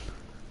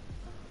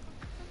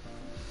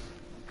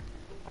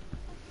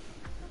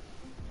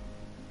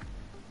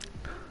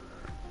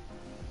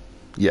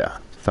 Yeah,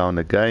 found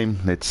a game.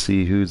 Let's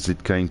see who's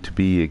it going to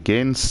be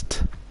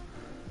against.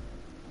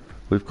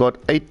 We've got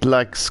 8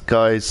 likes,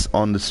 guys,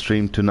 on the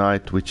stream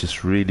tonight, which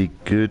is really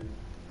good.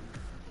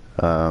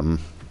 Don't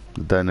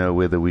know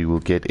whether we will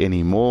get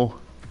any more,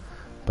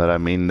 but I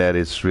mean that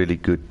is really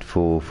good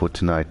for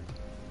tonight.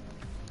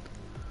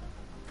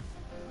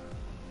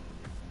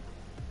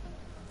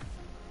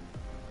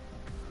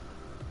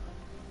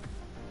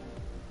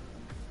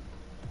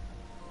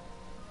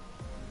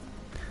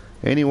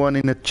 Anyone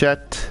in the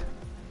chat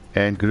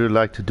and would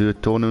like to do a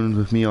tournament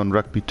with me on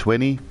Rugby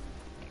 20?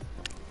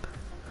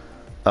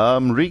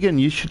 Regan,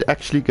 you should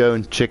actually go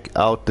and check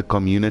out the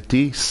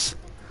communities.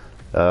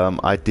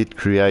 I did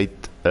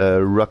create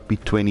a Rugby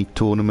 20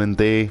 tournament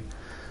there,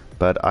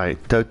 but I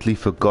totally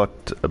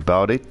forgot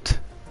about it.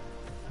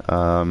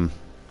 I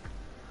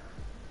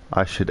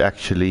should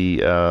actually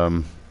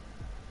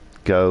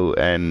go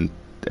and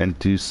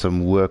do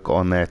some work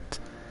on that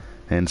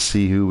and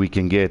see who we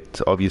can get.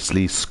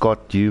 Obviously,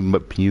 Scott, you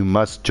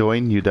must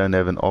join. You don't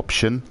have an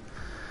option.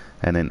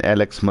 And then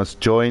Alex must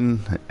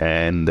join,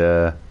 and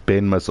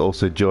Ben must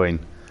also join.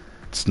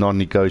 It's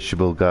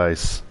non-negotiable,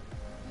 guys.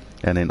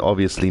 And then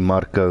obviously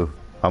Marco,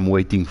 I'm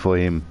waiting for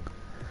him.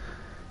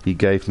 He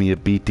gave me a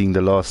beating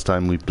the last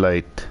time we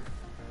played.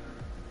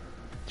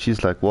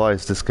 She's like, why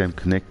is this game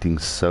connecting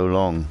so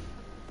long?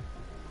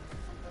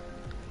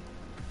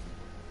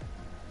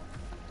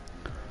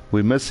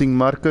 We're missing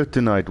Marco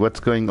tonight. What's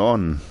going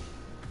on?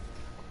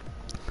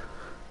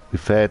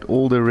 We've had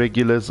all the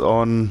regulars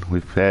on.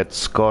 We've had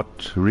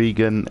Scott,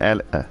 Regan,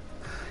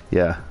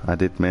 yeah, I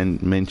did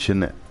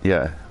mention,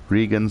 yeah,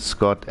 Regan,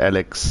 Scott,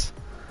 Alex.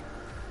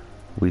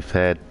 We've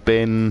had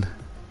Ben,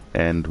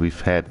 and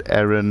we've had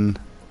Aaron.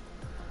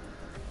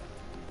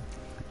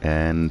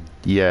 And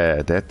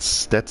yeah,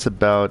 that's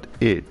about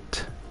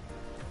it.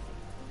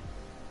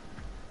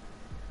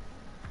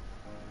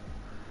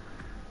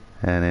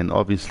 And then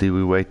obviously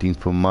we're waiting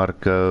for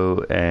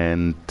Marco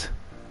and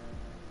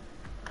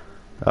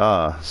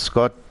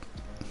Scott.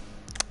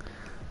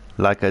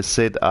 Like I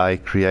said, I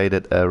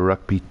created a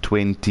Rugby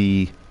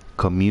 20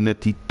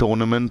 community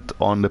tournament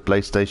on the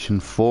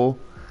PlayStation 4.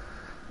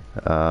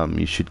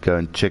 You should go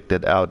and check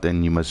that out,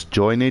 and you must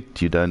join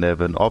it. You don't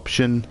have an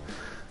option.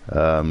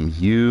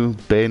 You,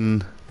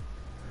 Ben,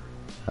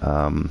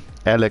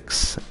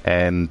 Alex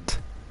and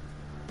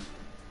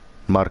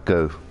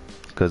Marco,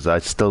 because I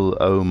still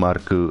owe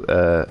Marco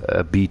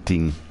a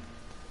beating.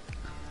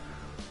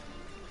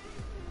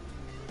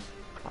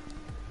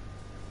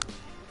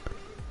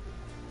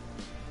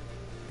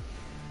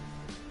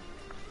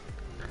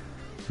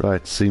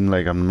 Right, seems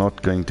like I'm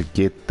not going to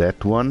get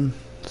that one,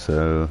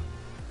 so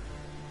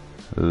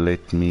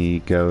let me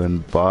go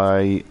and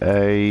buy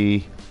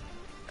a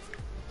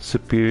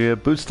superior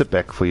booster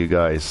pack for you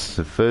guys.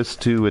 The first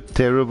two were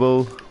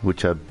terrible,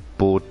 which I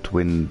bought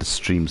when the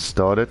stream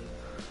started.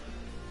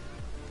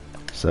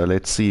 So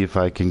let's see if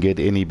I can get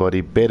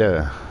anybody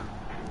better.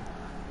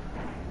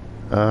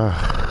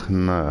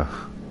 No.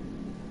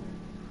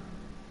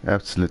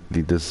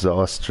 Absolutely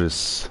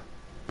disastrous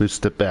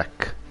booster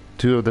pack.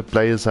 Two of the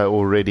players I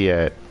already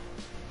had.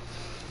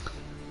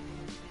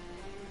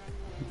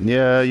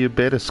 Yeah, you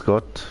better,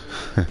 Scott.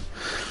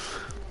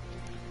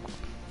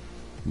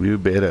 You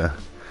better.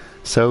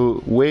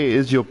 So where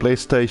is your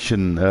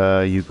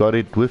PlayStation? You got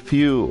it with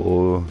you,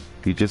 or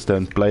you just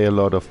don't play a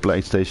lot of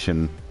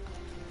PlayStation?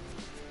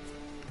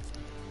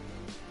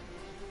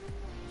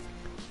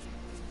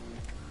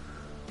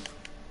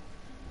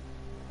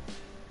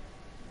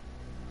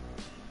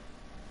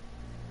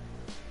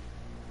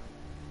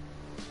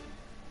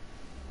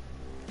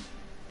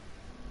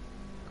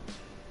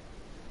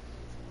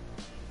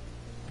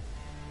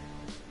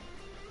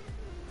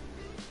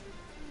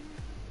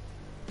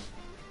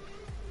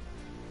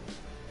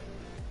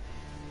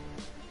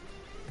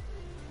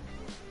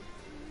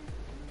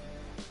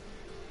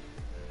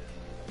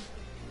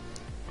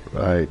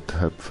 Right,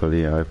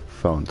 hopefully I've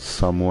found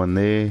someone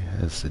there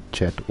as the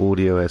chat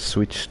audio has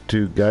switched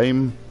to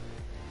game.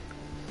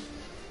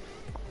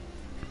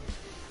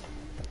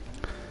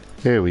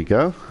 There we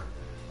go.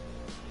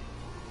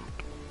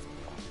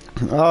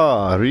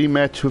 Ah,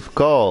 rematch with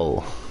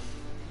Carl.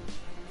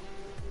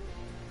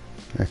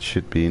 That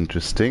should be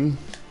interesting.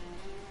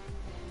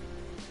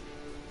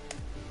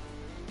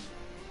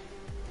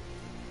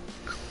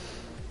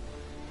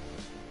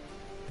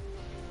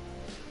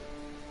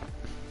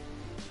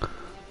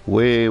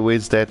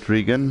 Where's that,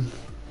 Regan?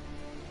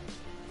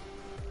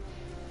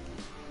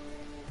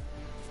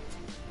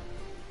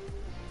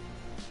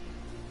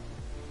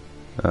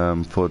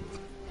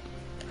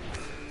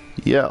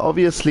 Yeah,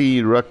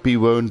 obviously Rugby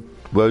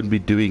won't be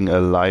doing a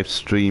live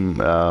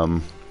stream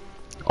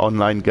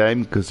online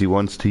game because he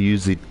wants to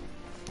use it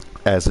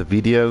as a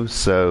video.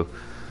 So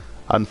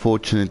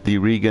unfortunately,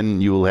 Regan,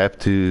 you will have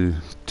to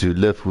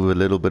live with a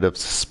little bit of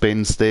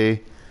suspense there.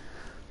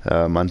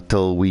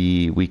 Until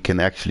we can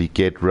actually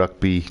get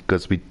Rugby,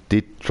 because we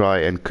did try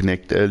and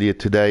connect earlier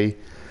today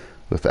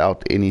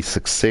without any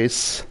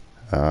success.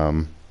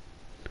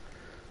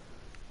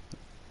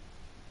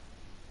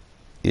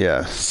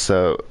 Yeah,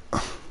 so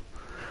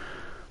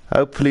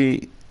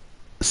hopefully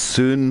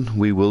soon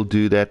we will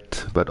do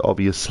that, but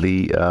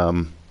obviously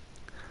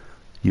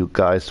you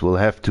guys will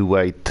have to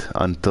wait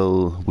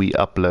until we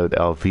upload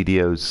our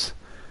videos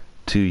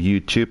to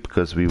YouTube,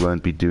 because we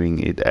won't be doing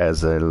it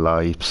as a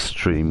live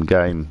stream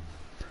game.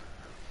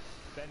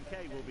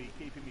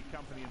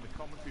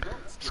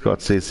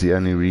 Scott says he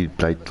only really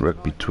played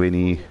Rugby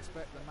 20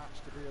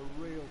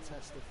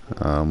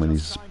 when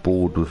he's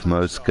bored with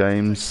most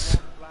games.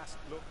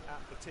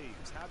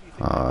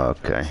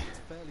 Okay.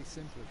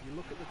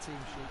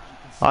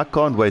 I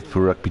can't wait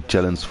for Rugby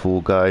Challenge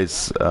 4,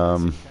 guys.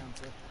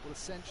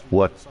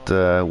 What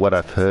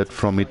I've heard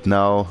from it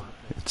now,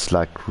 it's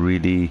like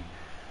really...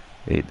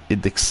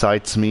 It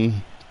excites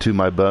me to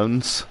my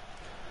bones,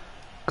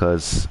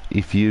 because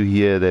if you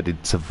hear that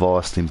it's a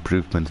vast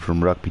improvement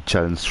from Rugby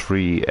Challenge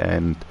 3,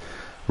 and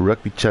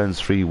Rugby Challenge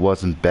 3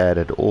 wasn't bad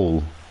at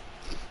all,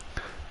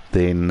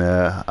 then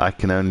I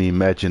can only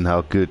imagine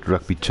how good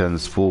Rugby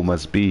Challenge 4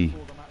 must be.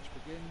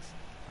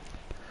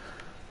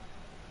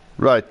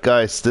 Right,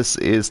 guys, this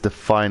is the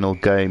final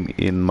game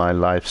in my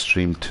live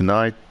stream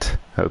tonight.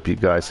 Hope you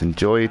guys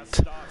enjoy it.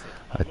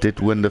 I did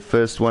win the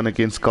first one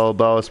against Carl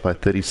Bowers by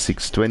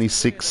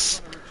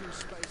 36-26.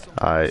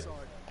 I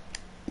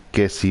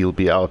guess he'll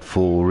be out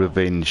for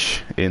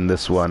revenge in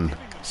this one,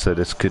 so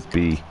this could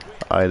be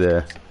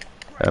either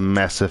a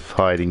massive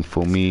hiding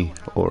for me,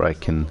 or I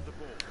can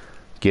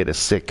get a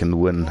second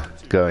win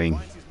going.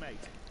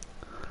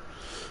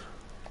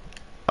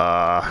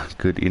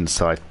 Good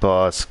inside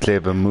pass,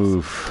 clever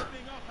move.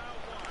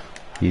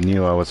 He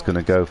knew I was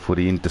gonna go for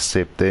the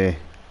intercept there.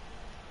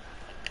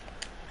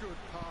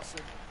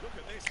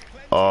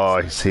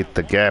 Oh, he's hit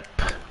the gap.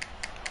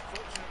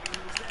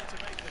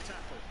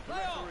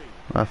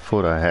 I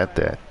thought I had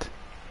that.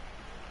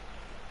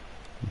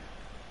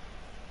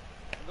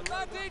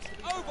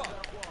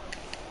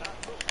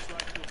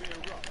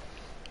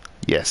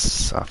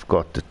 Yes, I've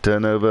got the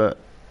turnover.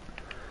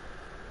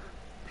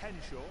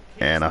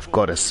 And I've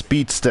got a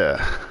speedster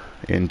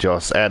in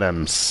Josh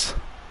Adams.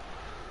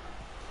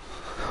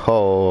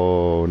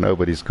 Oh,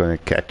 nobody's going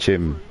to catch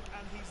him.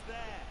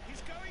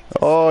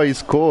 Oh,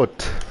 he's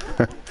caught.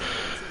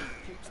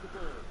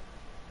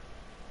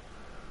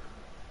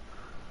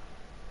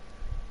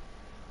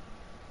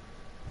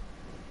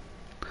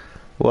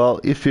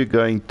 Well, if you're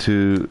going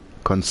to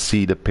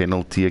concede a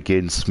penalty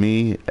against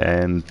me,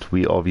 and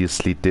we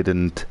obviously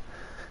didn't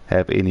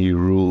have any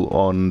rule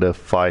on the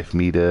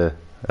 5-meter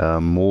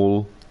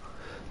maul,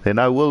 then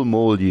I will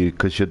maul you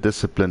because your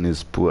discipline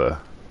is poor.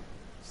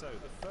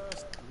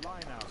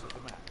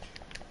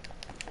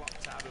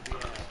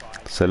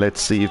 So let's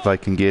see if I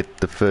can get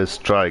the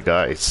first try,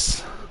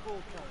 guys.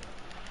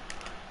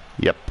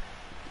 Yep,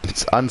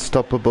 it's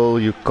unstoppable.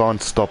 You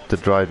can't stop the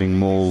driving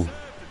maul.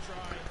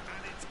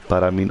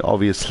 But I mean,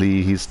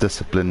 obviously his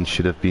discipline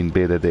should have been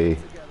better there.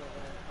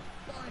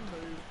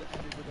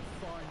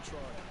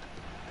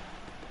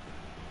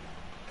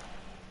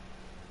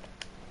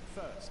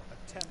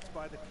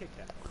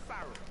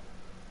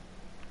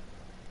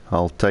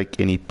 I'll take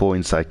any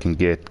points I can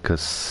get,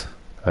 because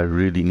I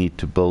really need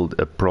to build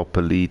a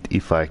proper lead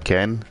if I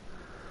can.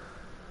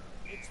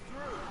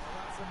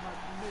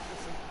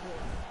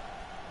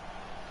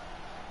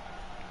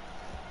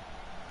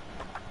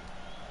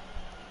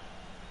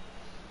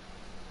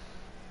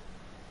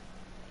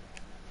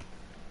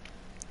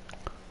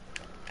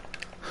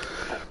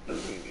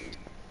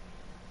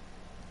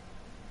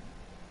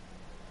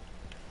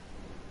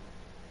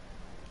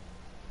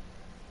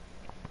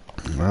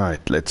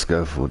 Right, let's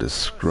go for the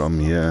scrum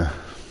here.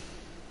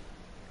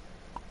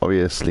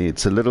 Obviously,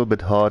 it's a little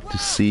bit hard to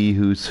see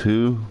who's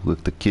who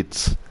with the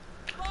kits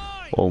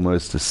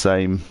almost the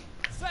same.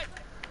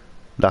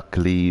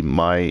 Luckily,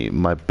 my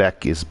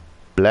back is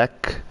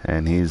black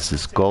and his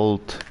is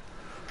gold,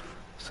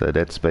 so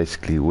that's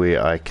basically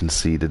where I can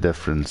see the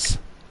difference. He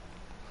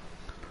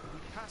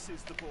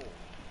passes the ball.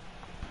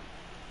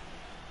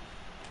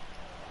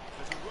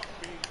 There's a ruck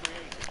being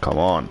created. Come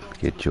on,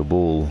 get your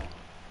ball.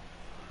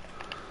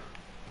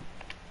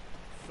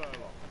 Furlong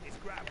is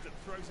grabbed and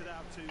throws it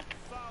out to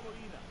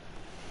Famuina.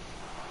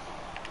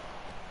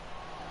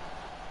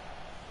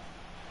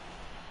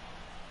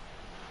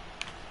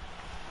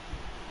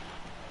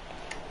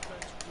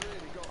 Defence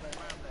really got their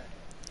man there.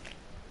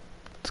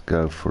 Let's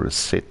go for a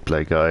set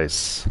play,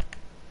 guys.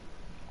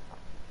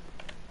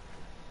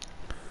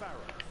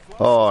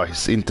 Oh,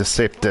 he's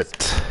intercepted.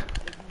 They've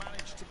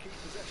managed to keep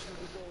possession of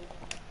the ball.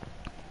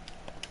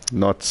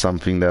 Not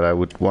something that I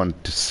would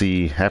want to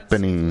see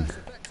happening.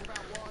 Effective out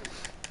wide.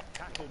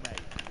 Tackle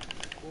made.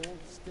 Ball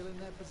still in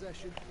their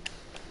possession.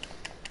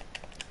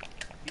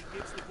 He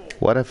gives the ball.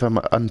 What have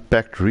I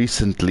unpacked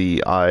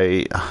recently?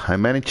 I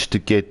managed to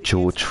get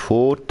George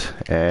Ford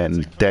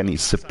and Danny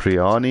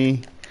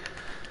Cipriani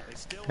They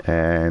still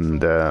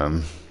and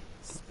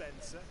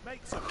Spencer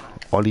makes a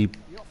pass. Ollie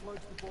He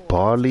offloads the ball.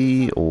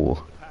 Barley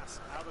or Pass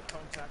out of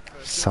contact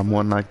for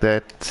someone like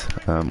that,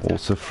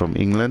 also from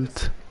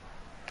England.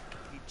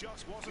 he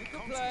just wasn't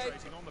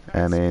concentrating on the pass.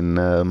 And then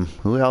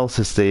who else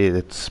is there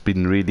that's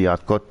been really...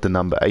 I've got the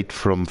number 8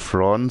 from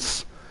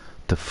France,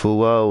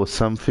 Tafua or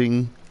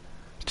something,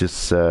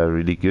 just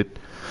really good.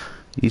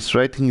 His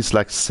rating is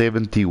like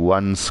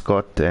 71,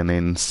 Scott, and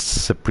then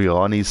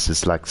Cipriani's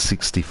is like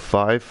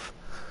 65,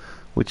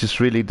 which is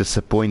really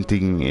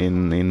disappointing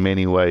in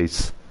many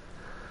ways.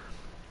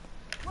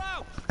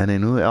 And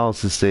then who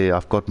else is there?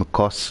 I've got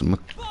McCloskey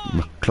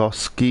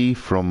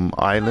from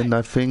Ireland,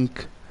 I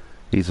think.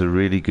 He's a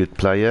really good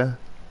player.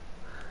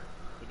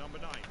 The number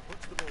 9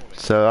 puts the ball in.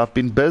 So I've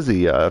been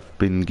busy. I've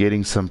been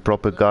getting some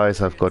proper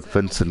guys. I've got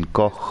Vincent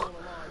Koch.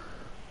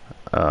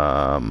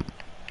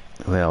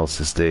 Who else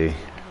is there?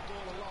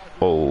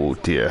 Oh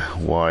dear,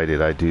 why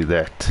did I do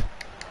that?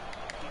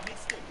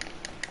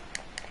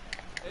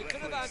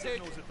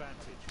 Signals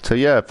advantage. So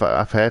yeah,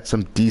 I've had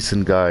some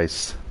decent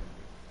guys.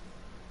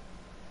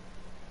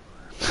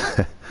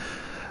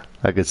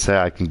 Like I say,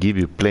 I can give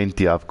you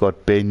plenty. I've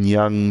got Ben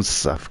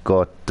Youngs, I've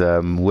got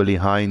Willie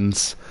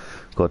Hines,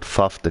 got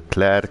Faf de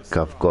Klerk,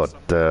 I've got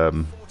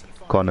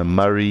Conor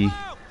Murray.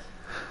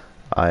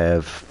 I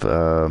have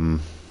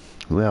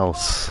who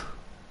else?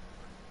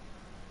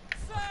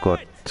 I've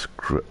got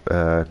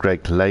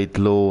Greg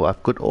Laidlaw.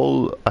 I've got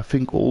I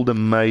think all the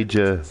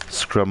major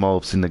scrum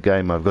halves in the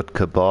game. I've got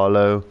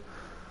Caballo,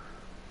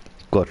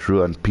 got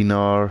Ruan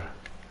Pinar.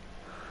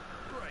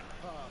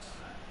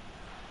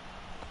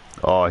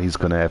 Oh, he's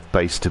gonna have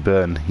pace to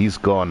burn. He's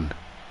gone,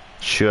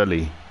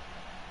 surely.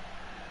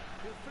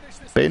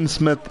 Ben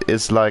Smith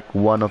is like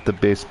one of the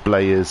best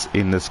players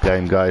in this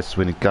game, guys,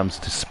 when it comes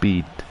to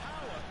speed.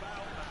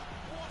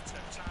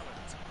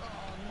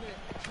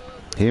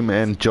 Him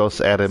and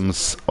Josh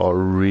Adams are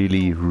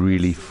really,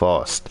 really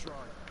fast.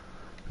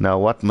 Now,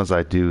 what must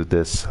I do with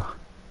this?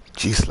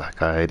 Jeez,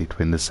 like I hate it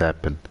when this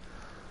happens.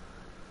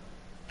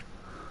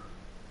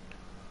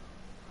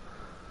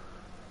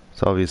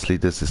 So obviously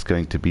this is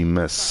going to be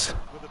missed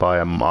by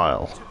a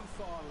mile. Too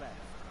far left.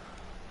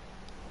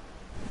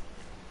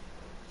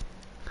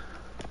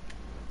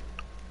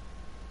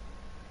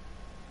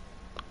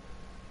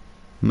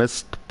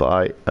 Missed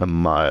by a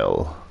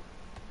mile.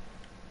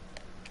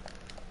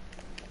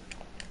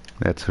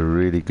 That's a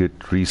really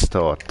good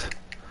restart.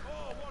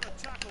 Oh, what a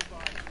tackle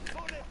by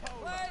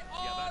Vunipola.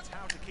 Yeah, that's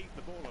how to keep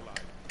the ball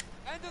alive.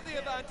 End of the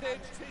advantage.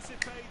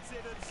 Anticipates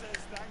it and says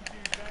thank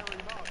you very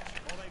much.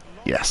 Well, they've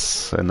lost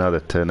Yes, another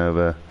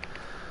turnover.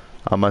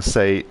 I must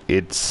say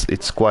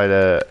it's quite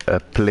a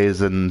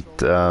pleasant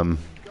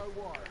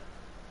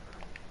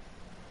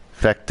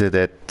factor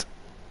that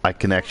I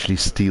can actually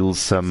steal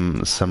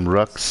some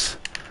rucks,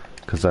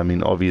 because I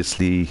mean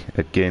obviously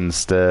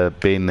against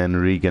Ben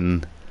and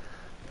Regan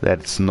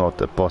that's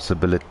not a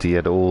possibility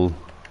at all.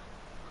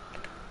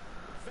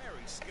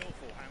 very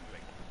skillful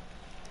handling.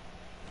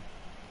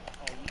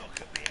 Oh, look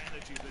at the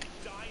energy, the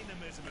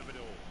dynamism of it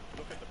all.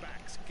 Look at the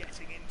backs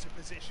getting into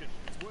position.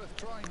 It's worth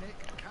trying, Nick.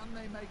 Can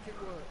they make it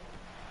work?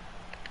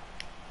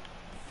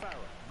 Farah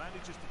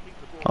manages to keep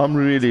the ball. I'm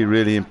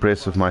really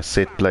impressed with my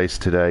set plays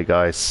today,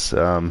 guys.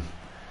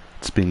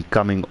 It's been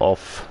coming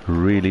off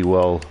really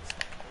well.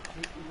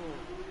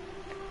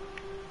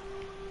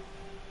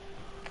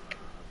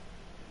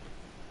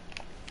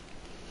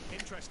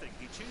 Interesting.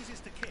 He chooses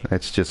to kick.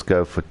 Let's just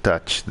go for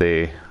touch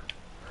there.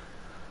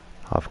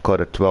 I've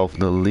got a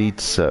 12-0 lead,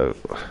 so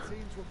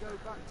Teams will go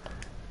back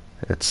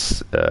to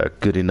it's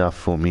good enough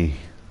for me.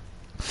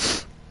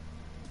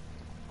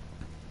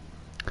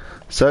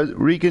 So,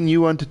 Regan,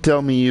 you want to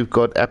tell me you've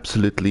got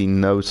absolutely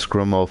no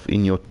scrum half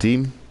in your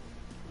team?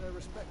 their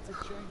respective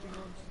changing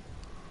rooms.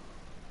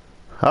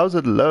 How's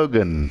it,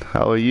 Logan?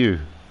 How are you?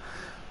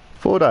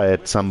 Thought I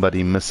had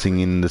somebody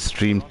missing in the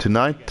stream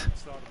tonight.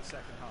 Start of the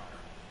second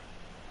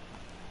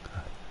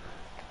half.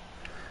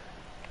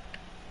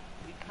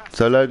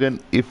 So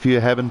Logan, if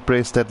you haven't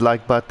pressed that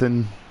like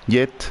button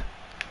yet,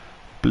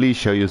 please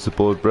show your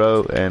support,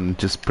 bro, and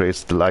just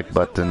press the like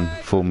button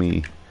for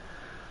me.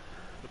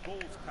 The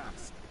ball's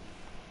passed.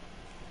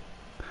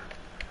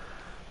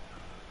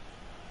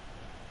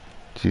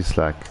 She's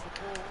like,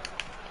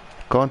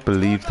 can't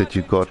believe that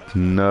you got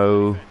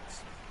no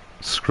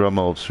scrum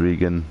halves,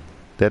 Regan.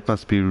 That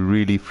must be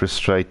really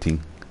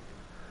frustrating.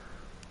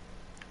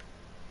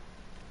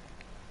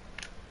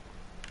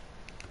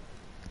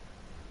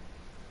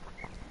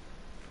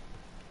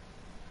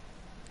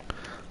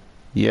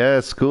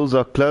 Yeah, schools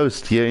are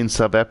closed here in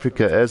South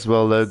Africa as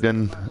well,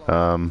 Logan.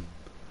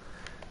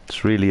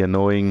 It's really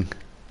annoying.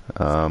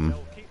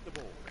 They'll keep the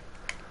ball.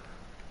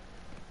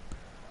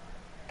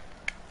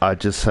 I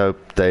just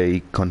hope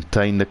they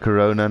contain the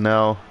corona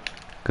now,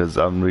 because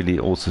I'm really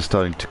also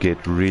starting to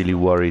get really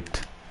worried.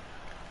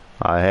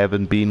 I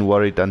haven't been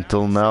worried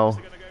until now.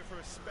 They're going to go for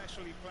a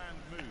specially planned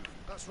move.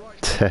 That's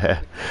right.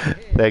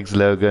 Thanks,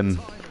 Logan. Timing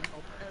of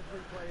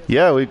every player.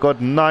 Yeah, we got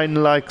 9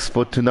 likes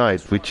for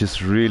tonight, which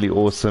is really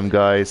awesome,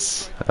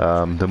 guys.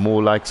 The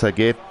more likes I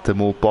get, the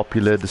more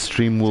popular the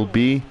stream will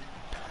be,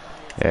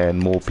 and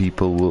more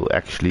people will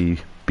actually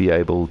be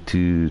able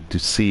to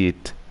see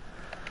it.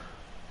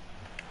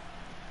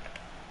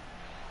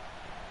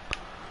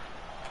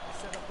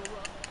 Set up a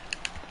run.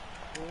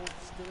 Ball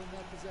still in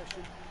their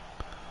possession.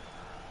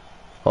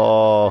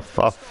 Oh,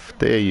 Fuff,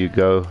 there you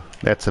go.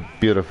 That's a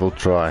beautiful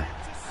try.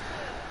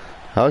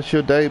 How's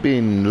your day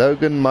been,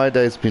 Logan? My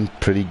day's been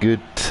pretty good.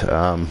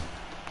 I've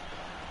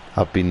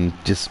been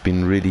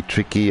really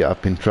tricky.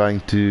 I've been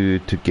trying to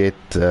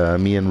get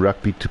me and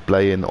Rugby to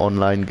play an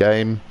online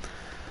game,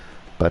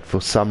 but for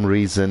some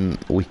reason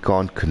we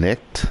can't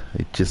connect.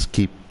 It just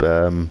keep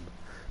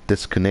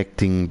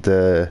disconnecting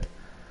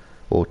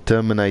or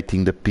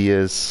terminating the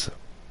peers,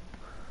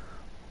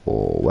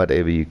 or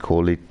whatever you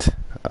call it.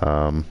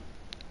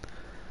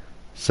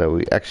 So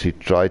we actually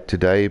tried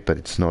today, but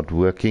it's not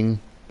working.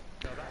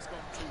 No, that's gone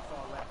too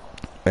far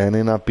left. And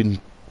then I've been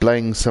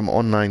playing some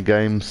online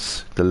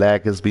games. The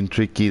lag has been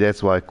tricky.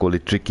 That's why I call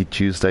it Tricky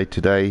Tuesday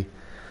today.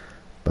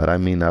 But I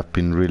mean, I've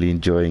been really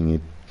enjoying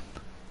it.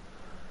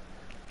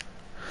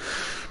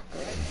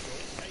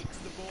 Takes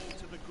the ball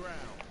to the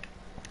ground.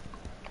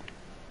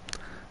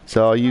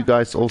 So are you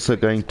guys also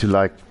going to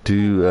like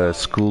do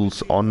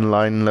schools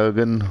online,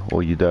 Logan?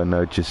 Or you don't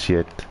know just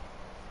yet?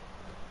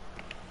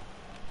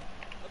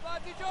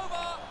 Advantage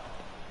over.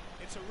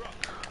 It's a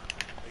ruck.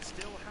 They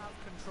still have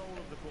control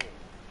of the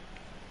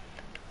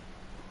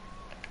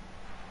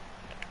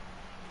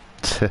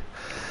ball.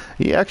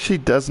 He actually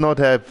does not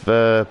have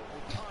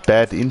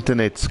bad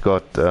internet,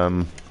 Scott.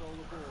 I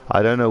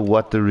don't know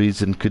what the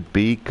reason could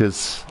be,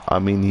 because I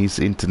mean his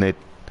internet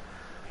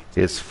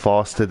is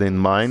faster than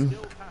mine.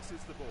 Still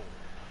passes the ball.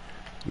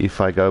 If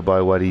I go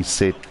by what he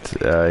said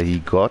he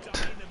got.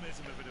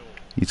 Dynamism of it all.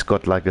 He's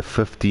got like a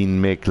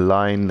 15 meg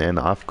line, and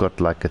I've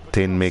got like a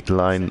 10 meg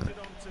line,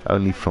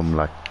 only from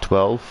like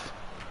 12.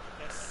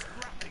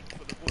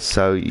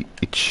 So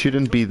it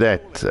shouldn't be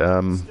that.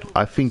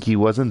 I think he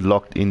wasn't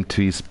logged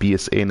into his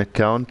PSN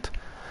account.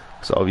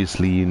 So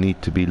obviously you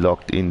need to be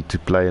logged in to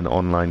play an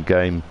online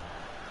game.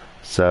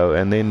 So,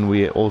 and then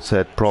we also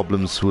had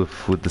problems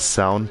with the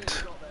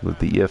sound, with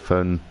the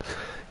earphone.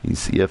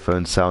 His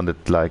earphone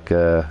sounded like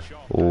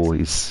or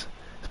his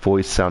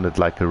voice sounded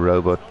like a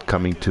robot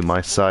coming to my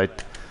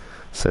side.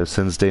 So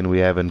since then we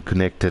haven't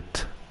connected.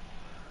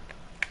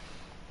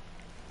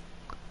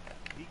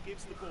 He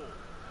gives the ball.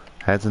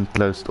 Hasn't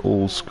closed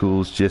all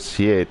schools just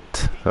yet.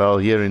 Well,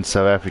 here in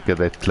South Africa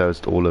they've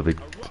closed all of it.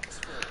 To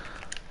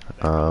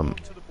the ball.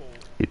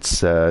 It's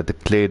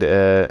declared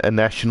a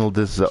national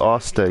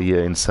disaster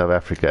here in South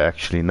Africa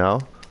actually now.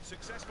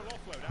 Successful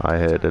offload. I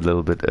heard a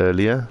little bit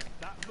earlier.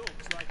 That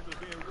looks like it'll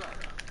be a ruck.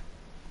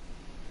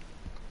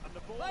 And the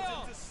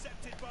ball's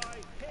intercepted by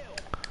Hill.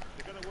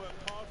 They're going to work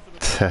hard for the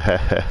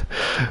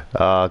ball.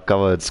 Ah,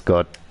 come on,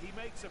 Scott. He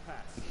makes a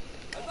pass.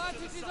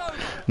 Advantage is over.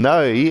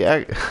 No,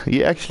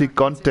 he actually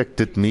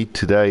contacted me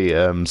today,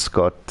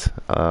 Scott.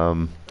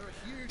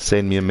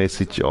 Send me a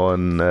message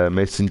on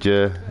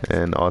Messenger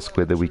and ask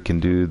whether we can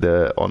do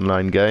the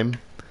online game.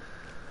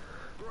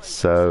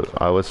 So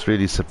I was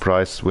really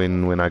surprised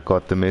when I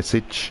got the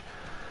message.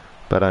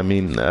 But I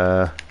mean,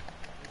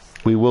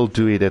 we will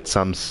do it at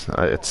some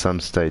stage. The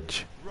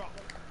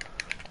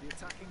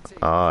attacking team.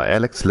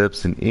 Alex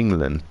lives in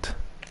England.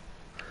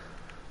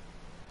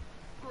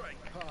 Great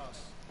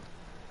pass.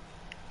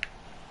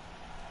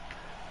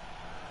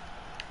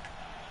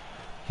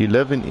 You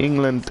live in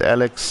England,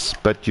 Alex,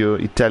 but you're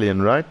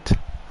Italian, right?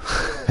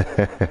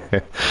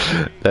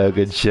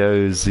 Logan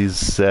shows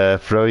he's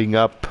throwing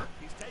up.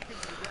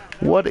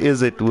 What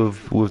is it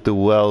with the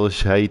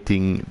Welsh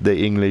hating the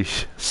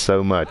English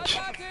so much?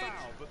 Foul,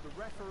 but the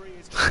referee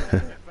is giving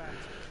an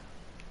advantage.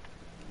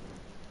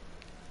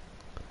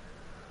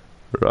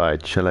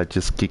 Right, shall I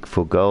just kick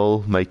for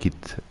goal, make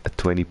it a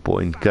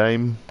 20-point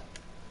game?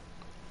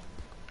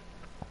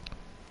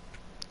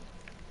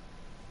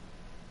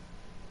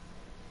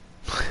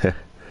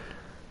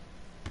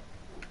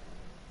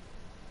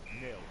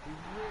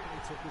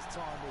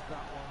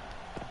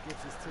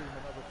 his team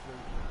another clue.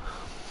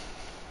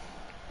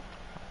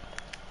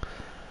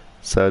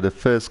 So the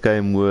first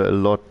game were a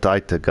lot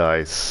tighter,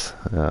 guys.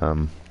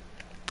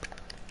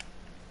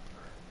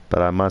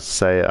 But I must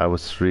say I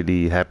was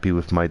really happy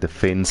with my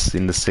defense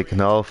in the second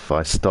half.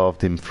 I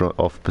starved him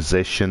off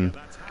possession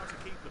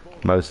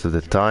most of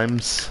the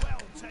times.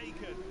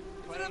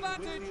 Good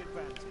advantage.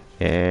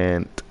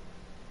 And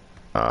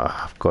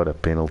I've got a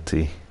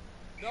penalty.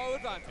 No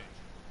advantage.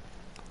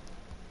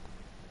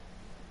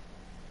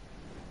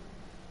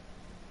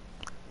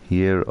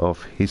 Year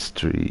of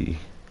history.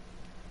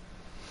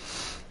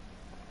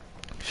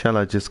 Shall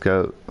I just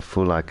go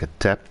for like a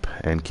tap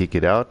and kick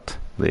it out?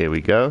 There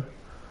we go.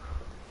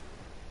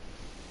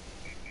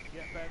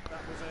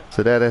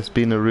 So that has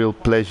been a real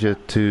pleasure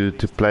to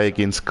play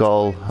against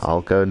Carl.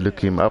 I'll go and look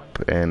him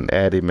up and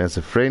add him as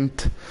a friend.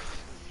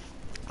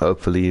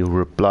 Hopefully he'll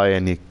reply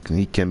and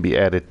he can be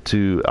added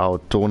to our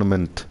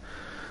tournament,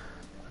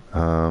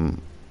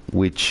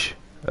 which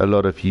a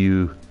lot of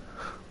you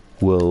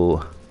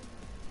will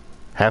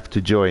have to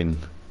join.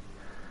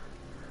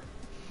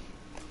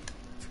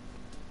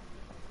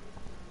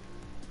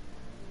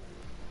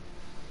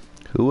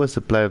 Who was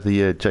the player of the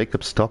year?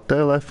 Jacob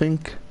Stockdale, I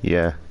think?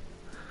 Yeah.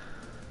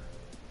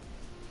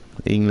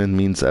 England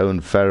means Owen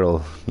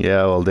Farrell.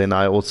 Yeah, well then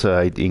I also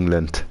hate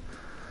England.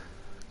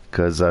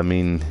 Because, I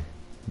mean,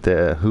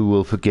 who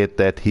will forget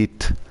that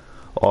hit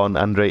on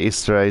Andre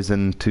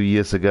Esterhuizen 2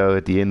 years ago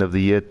at the end of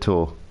the year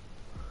tour?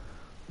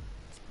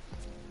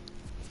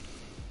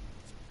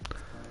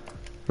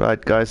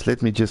 Right guys,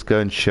 let me just go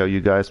and show you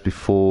guys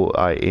before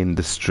I end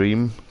the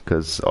stream,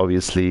 because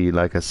obviously,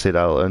 like I said,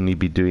 I'll only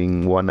be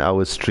doing 1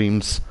 hour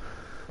streams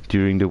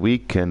during the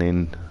week and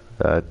then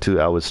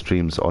 2 hour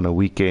streams on a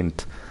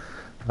weekend.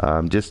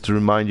 Just to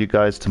remind you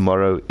guys,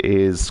 tomorrow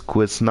is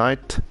quiz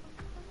night.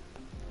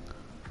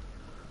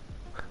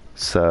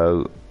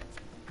 So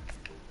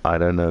I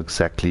don't know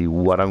exactly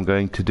what I'm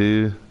going to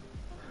do,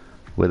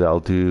 whether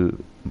I'll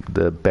do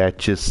the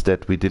batches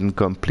that we didn't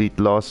complete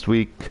last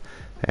week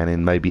and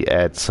then maybe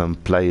add some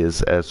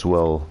players as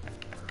well.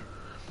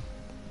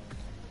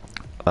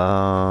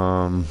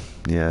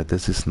 Yeah,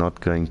 this is not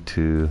going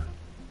to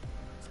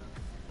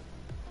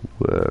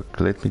work.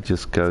 Let me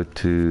just go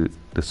to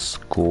the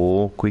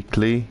score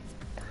quickly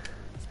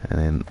and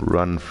then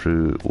run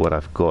through what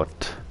I've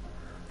got.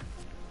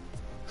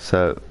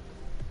 So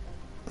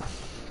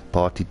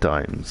party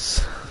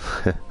times.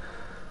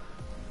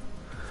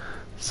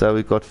 So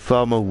we got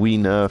Farmer,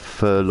 Wiener,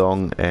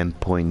 Furlong and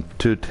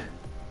Pointud.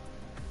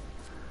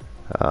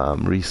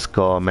 Rhys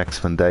Carr, Max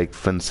van Dijk,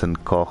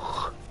 Vincent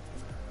Koch,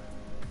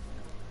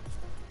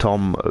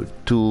 Tom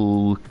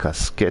O'Toole,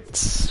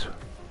 Casquets,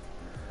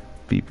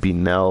 VP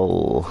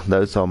Nell.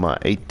 Those are my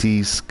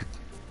 80s.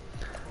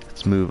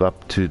 Let's move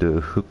up to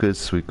the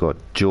hookers. We got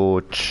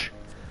George,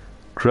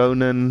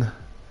 Cronin,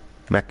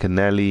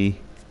 McAnally,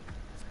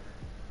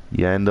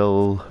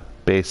 Yandel,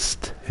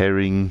 Best,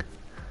 Herring,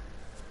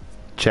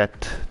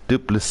 Chat,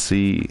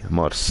 Duplessis,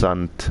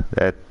 Marsant.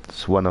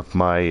 That's one of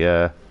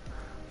my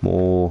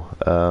more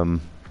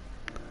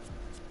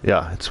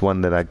yeah, it's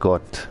one that I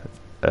got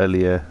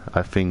earlier,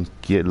 I think,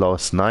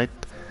 last night.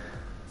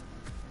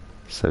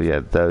 So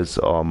yeah, those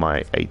are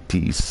my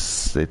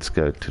 80s. Let's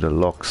go to the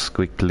locks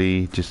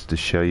quickly just to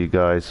show you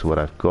guys what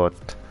I've got.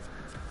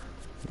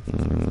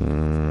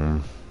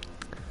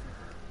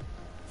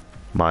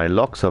 My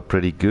locks are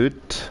pretty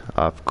good.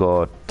 I've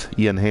got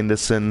Ian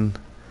Henderson,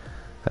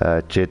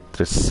 Jet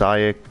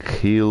Tresiak,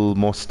 Hill,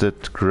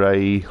 Mostert,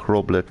 Gray,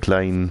 Robler,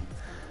 Klein,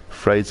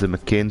 Fraser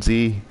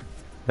McKenzie,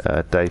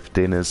 Dave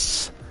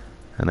Dennis,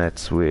 and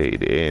that's where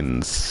it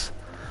ends.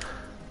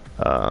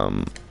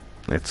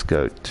 Let's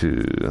go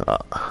to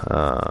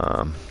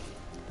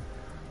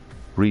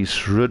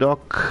Reese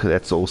Ruddock.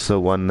 That's also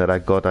one that I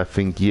got, I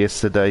think,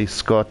 yesterday.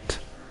 Scott,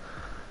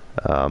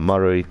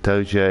 Murray,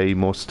 Toje,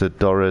 Mostert,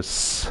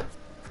 Doris,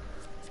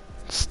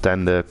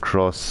 Stander,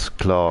 Cross,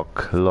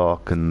 Clark,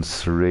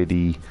 Larkins,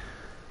 Reddy,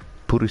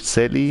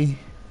 Puricelli,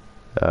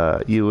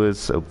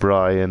 Ewers,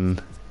 O'Brien,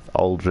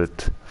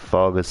 Aldred,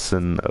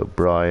 Ferguson,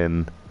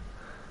 O'Brien.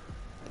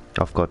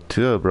 I've got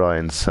 2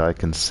 O'Briens, so I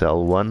can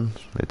sell one.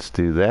 Let's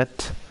do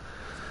that.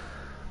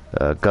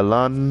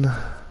 Galan,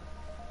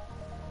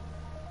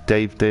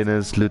 Dave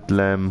Dennis,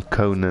 Ludlam,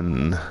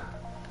 Conan.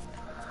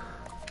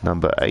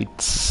 Number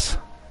 8s.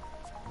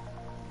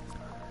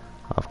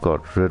 I've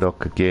got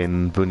Ruddock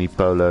again,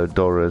 Bunipolo,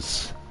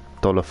 Doris,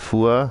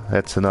 Dolafua.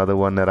 That's another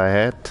one that I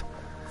had.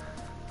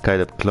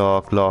 Caleb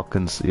Clark,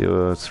 Larkins,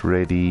 Ewers,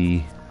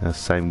 Reddy.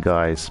 Same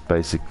guys,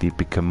 basically.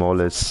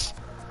 Picamolis,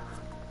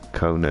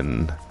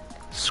 Conan,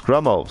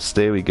 Scrummels.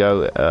 There we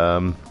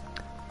go.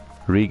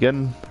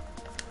 Regan.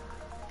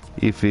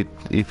 If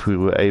we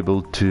were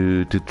able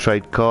to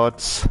trade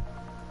cards,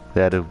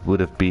 that would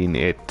have been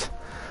it.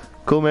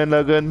 Cool, man,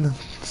 Logan.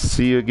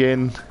 See you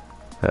again.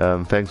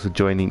 Thanks for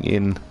joining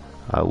in.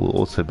 I will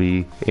also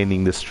be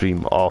ending the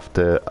stream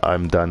after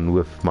I'm done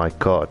with my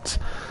cards.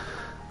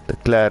 De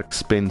Klerk,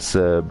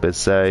 Spencer,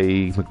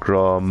 Bezay,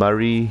 McGraw,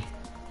 Murray,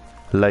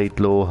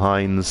 Laidlaw,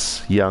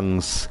 Hines,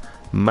 Youngs,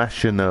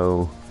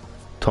 Machino,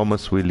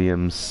 Thomas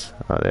Williams.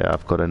 There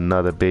I've got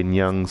another Ben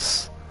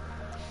Youngs.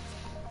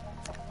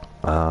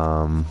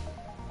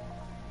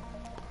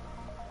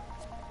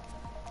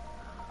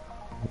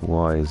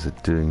 Why is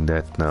it doing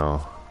that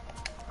now?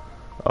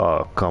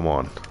 Oh, come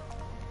on.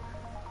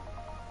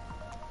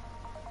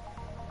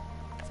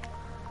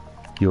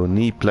 Your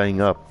knee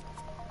playing up.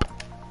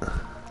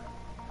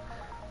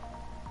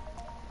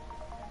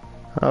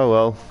 Oh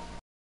well.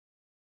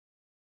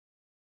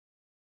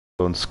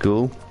 On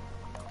school.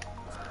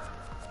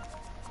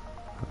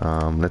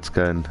 Let's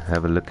go and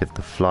have a look at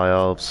the fly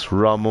halves.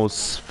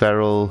 Ramos,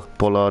 Farrell,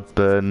 Pollard,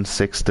 Byrne,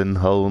 Sexton,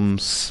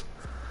 Holmes,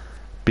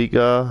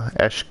 Bigger,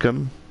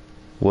 Ashcombe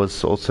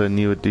was also a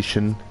new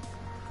addition.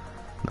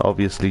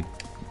 Obviously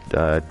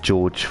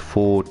George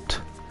Ford,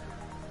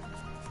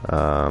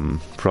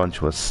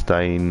 Francois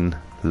Stein,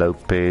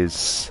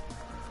 Lopez,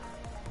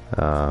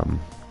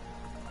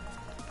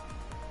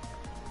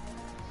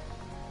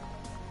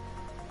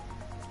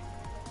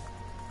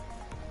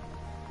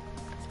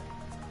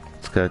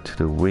 go to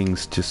the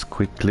wings just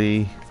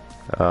quickly.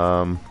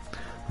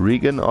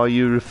 Regan, are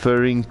you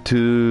referring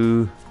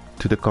to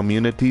the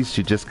communities?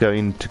 You just go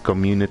into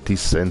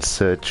communities and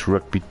search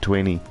Rugby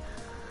 20.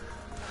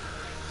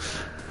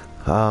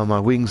 My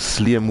wings: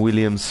 Liam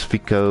Williams,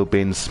 Fico,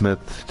 Ben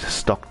Smith,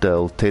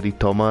 Stockdale, Teddy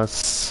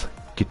Thomas,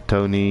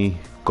 Kitoni,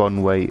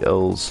 Conway,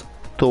 Earls,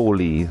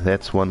 Thorley.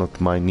 That's one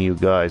of my new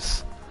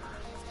guys.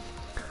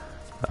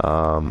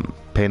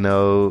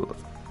 Penno.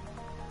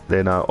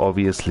 Then I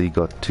obviously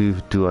got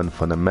two on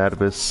van der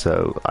Merwes,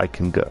 so I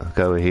can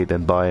go ahead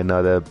and buy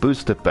another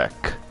booster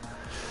pack.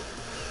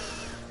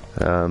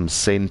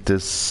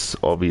 Centers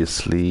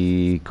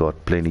obviously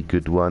got plenty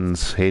good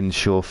ones.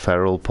 Henshaw,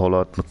 Farrell,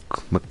 Pollard,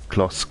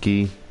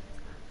 McCloskey,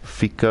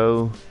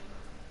 Fico,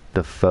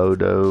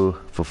 Defodo,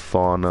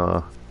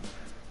 Fofana.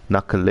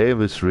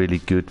 Nakalev is really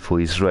good for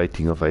his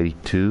rating of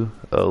 82.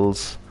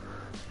 Earls,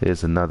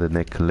 there's another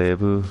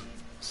Nakalevu.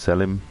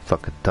 Salim,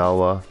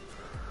 Fakatawa,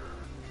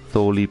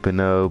 Thorley,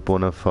 Pinot,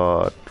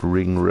 Bonaparte,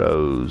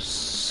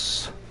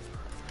 Ringrose.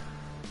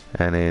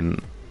 And then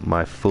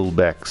my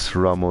fullbacks: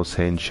 Ramos,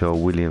 Henshaw,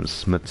 Williams,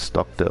 Smith,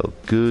 Stockdale,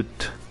 Good,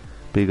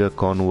 Bigger,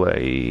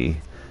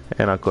 Conway,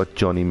 and I got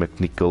Johnny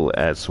McNichol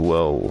as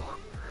well.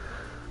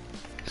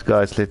 So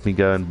guys, let me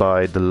go and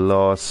buy the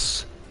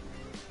last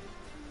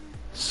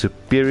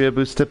Superior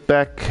booster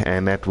pack,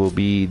 and that will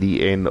be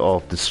the end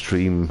of the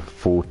stream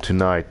for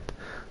tonight.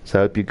 So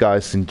I hope you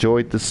guys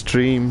enjoyed the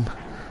stream.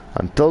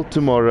 Until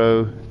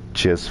tomorrow,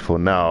 cheers for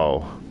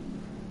now.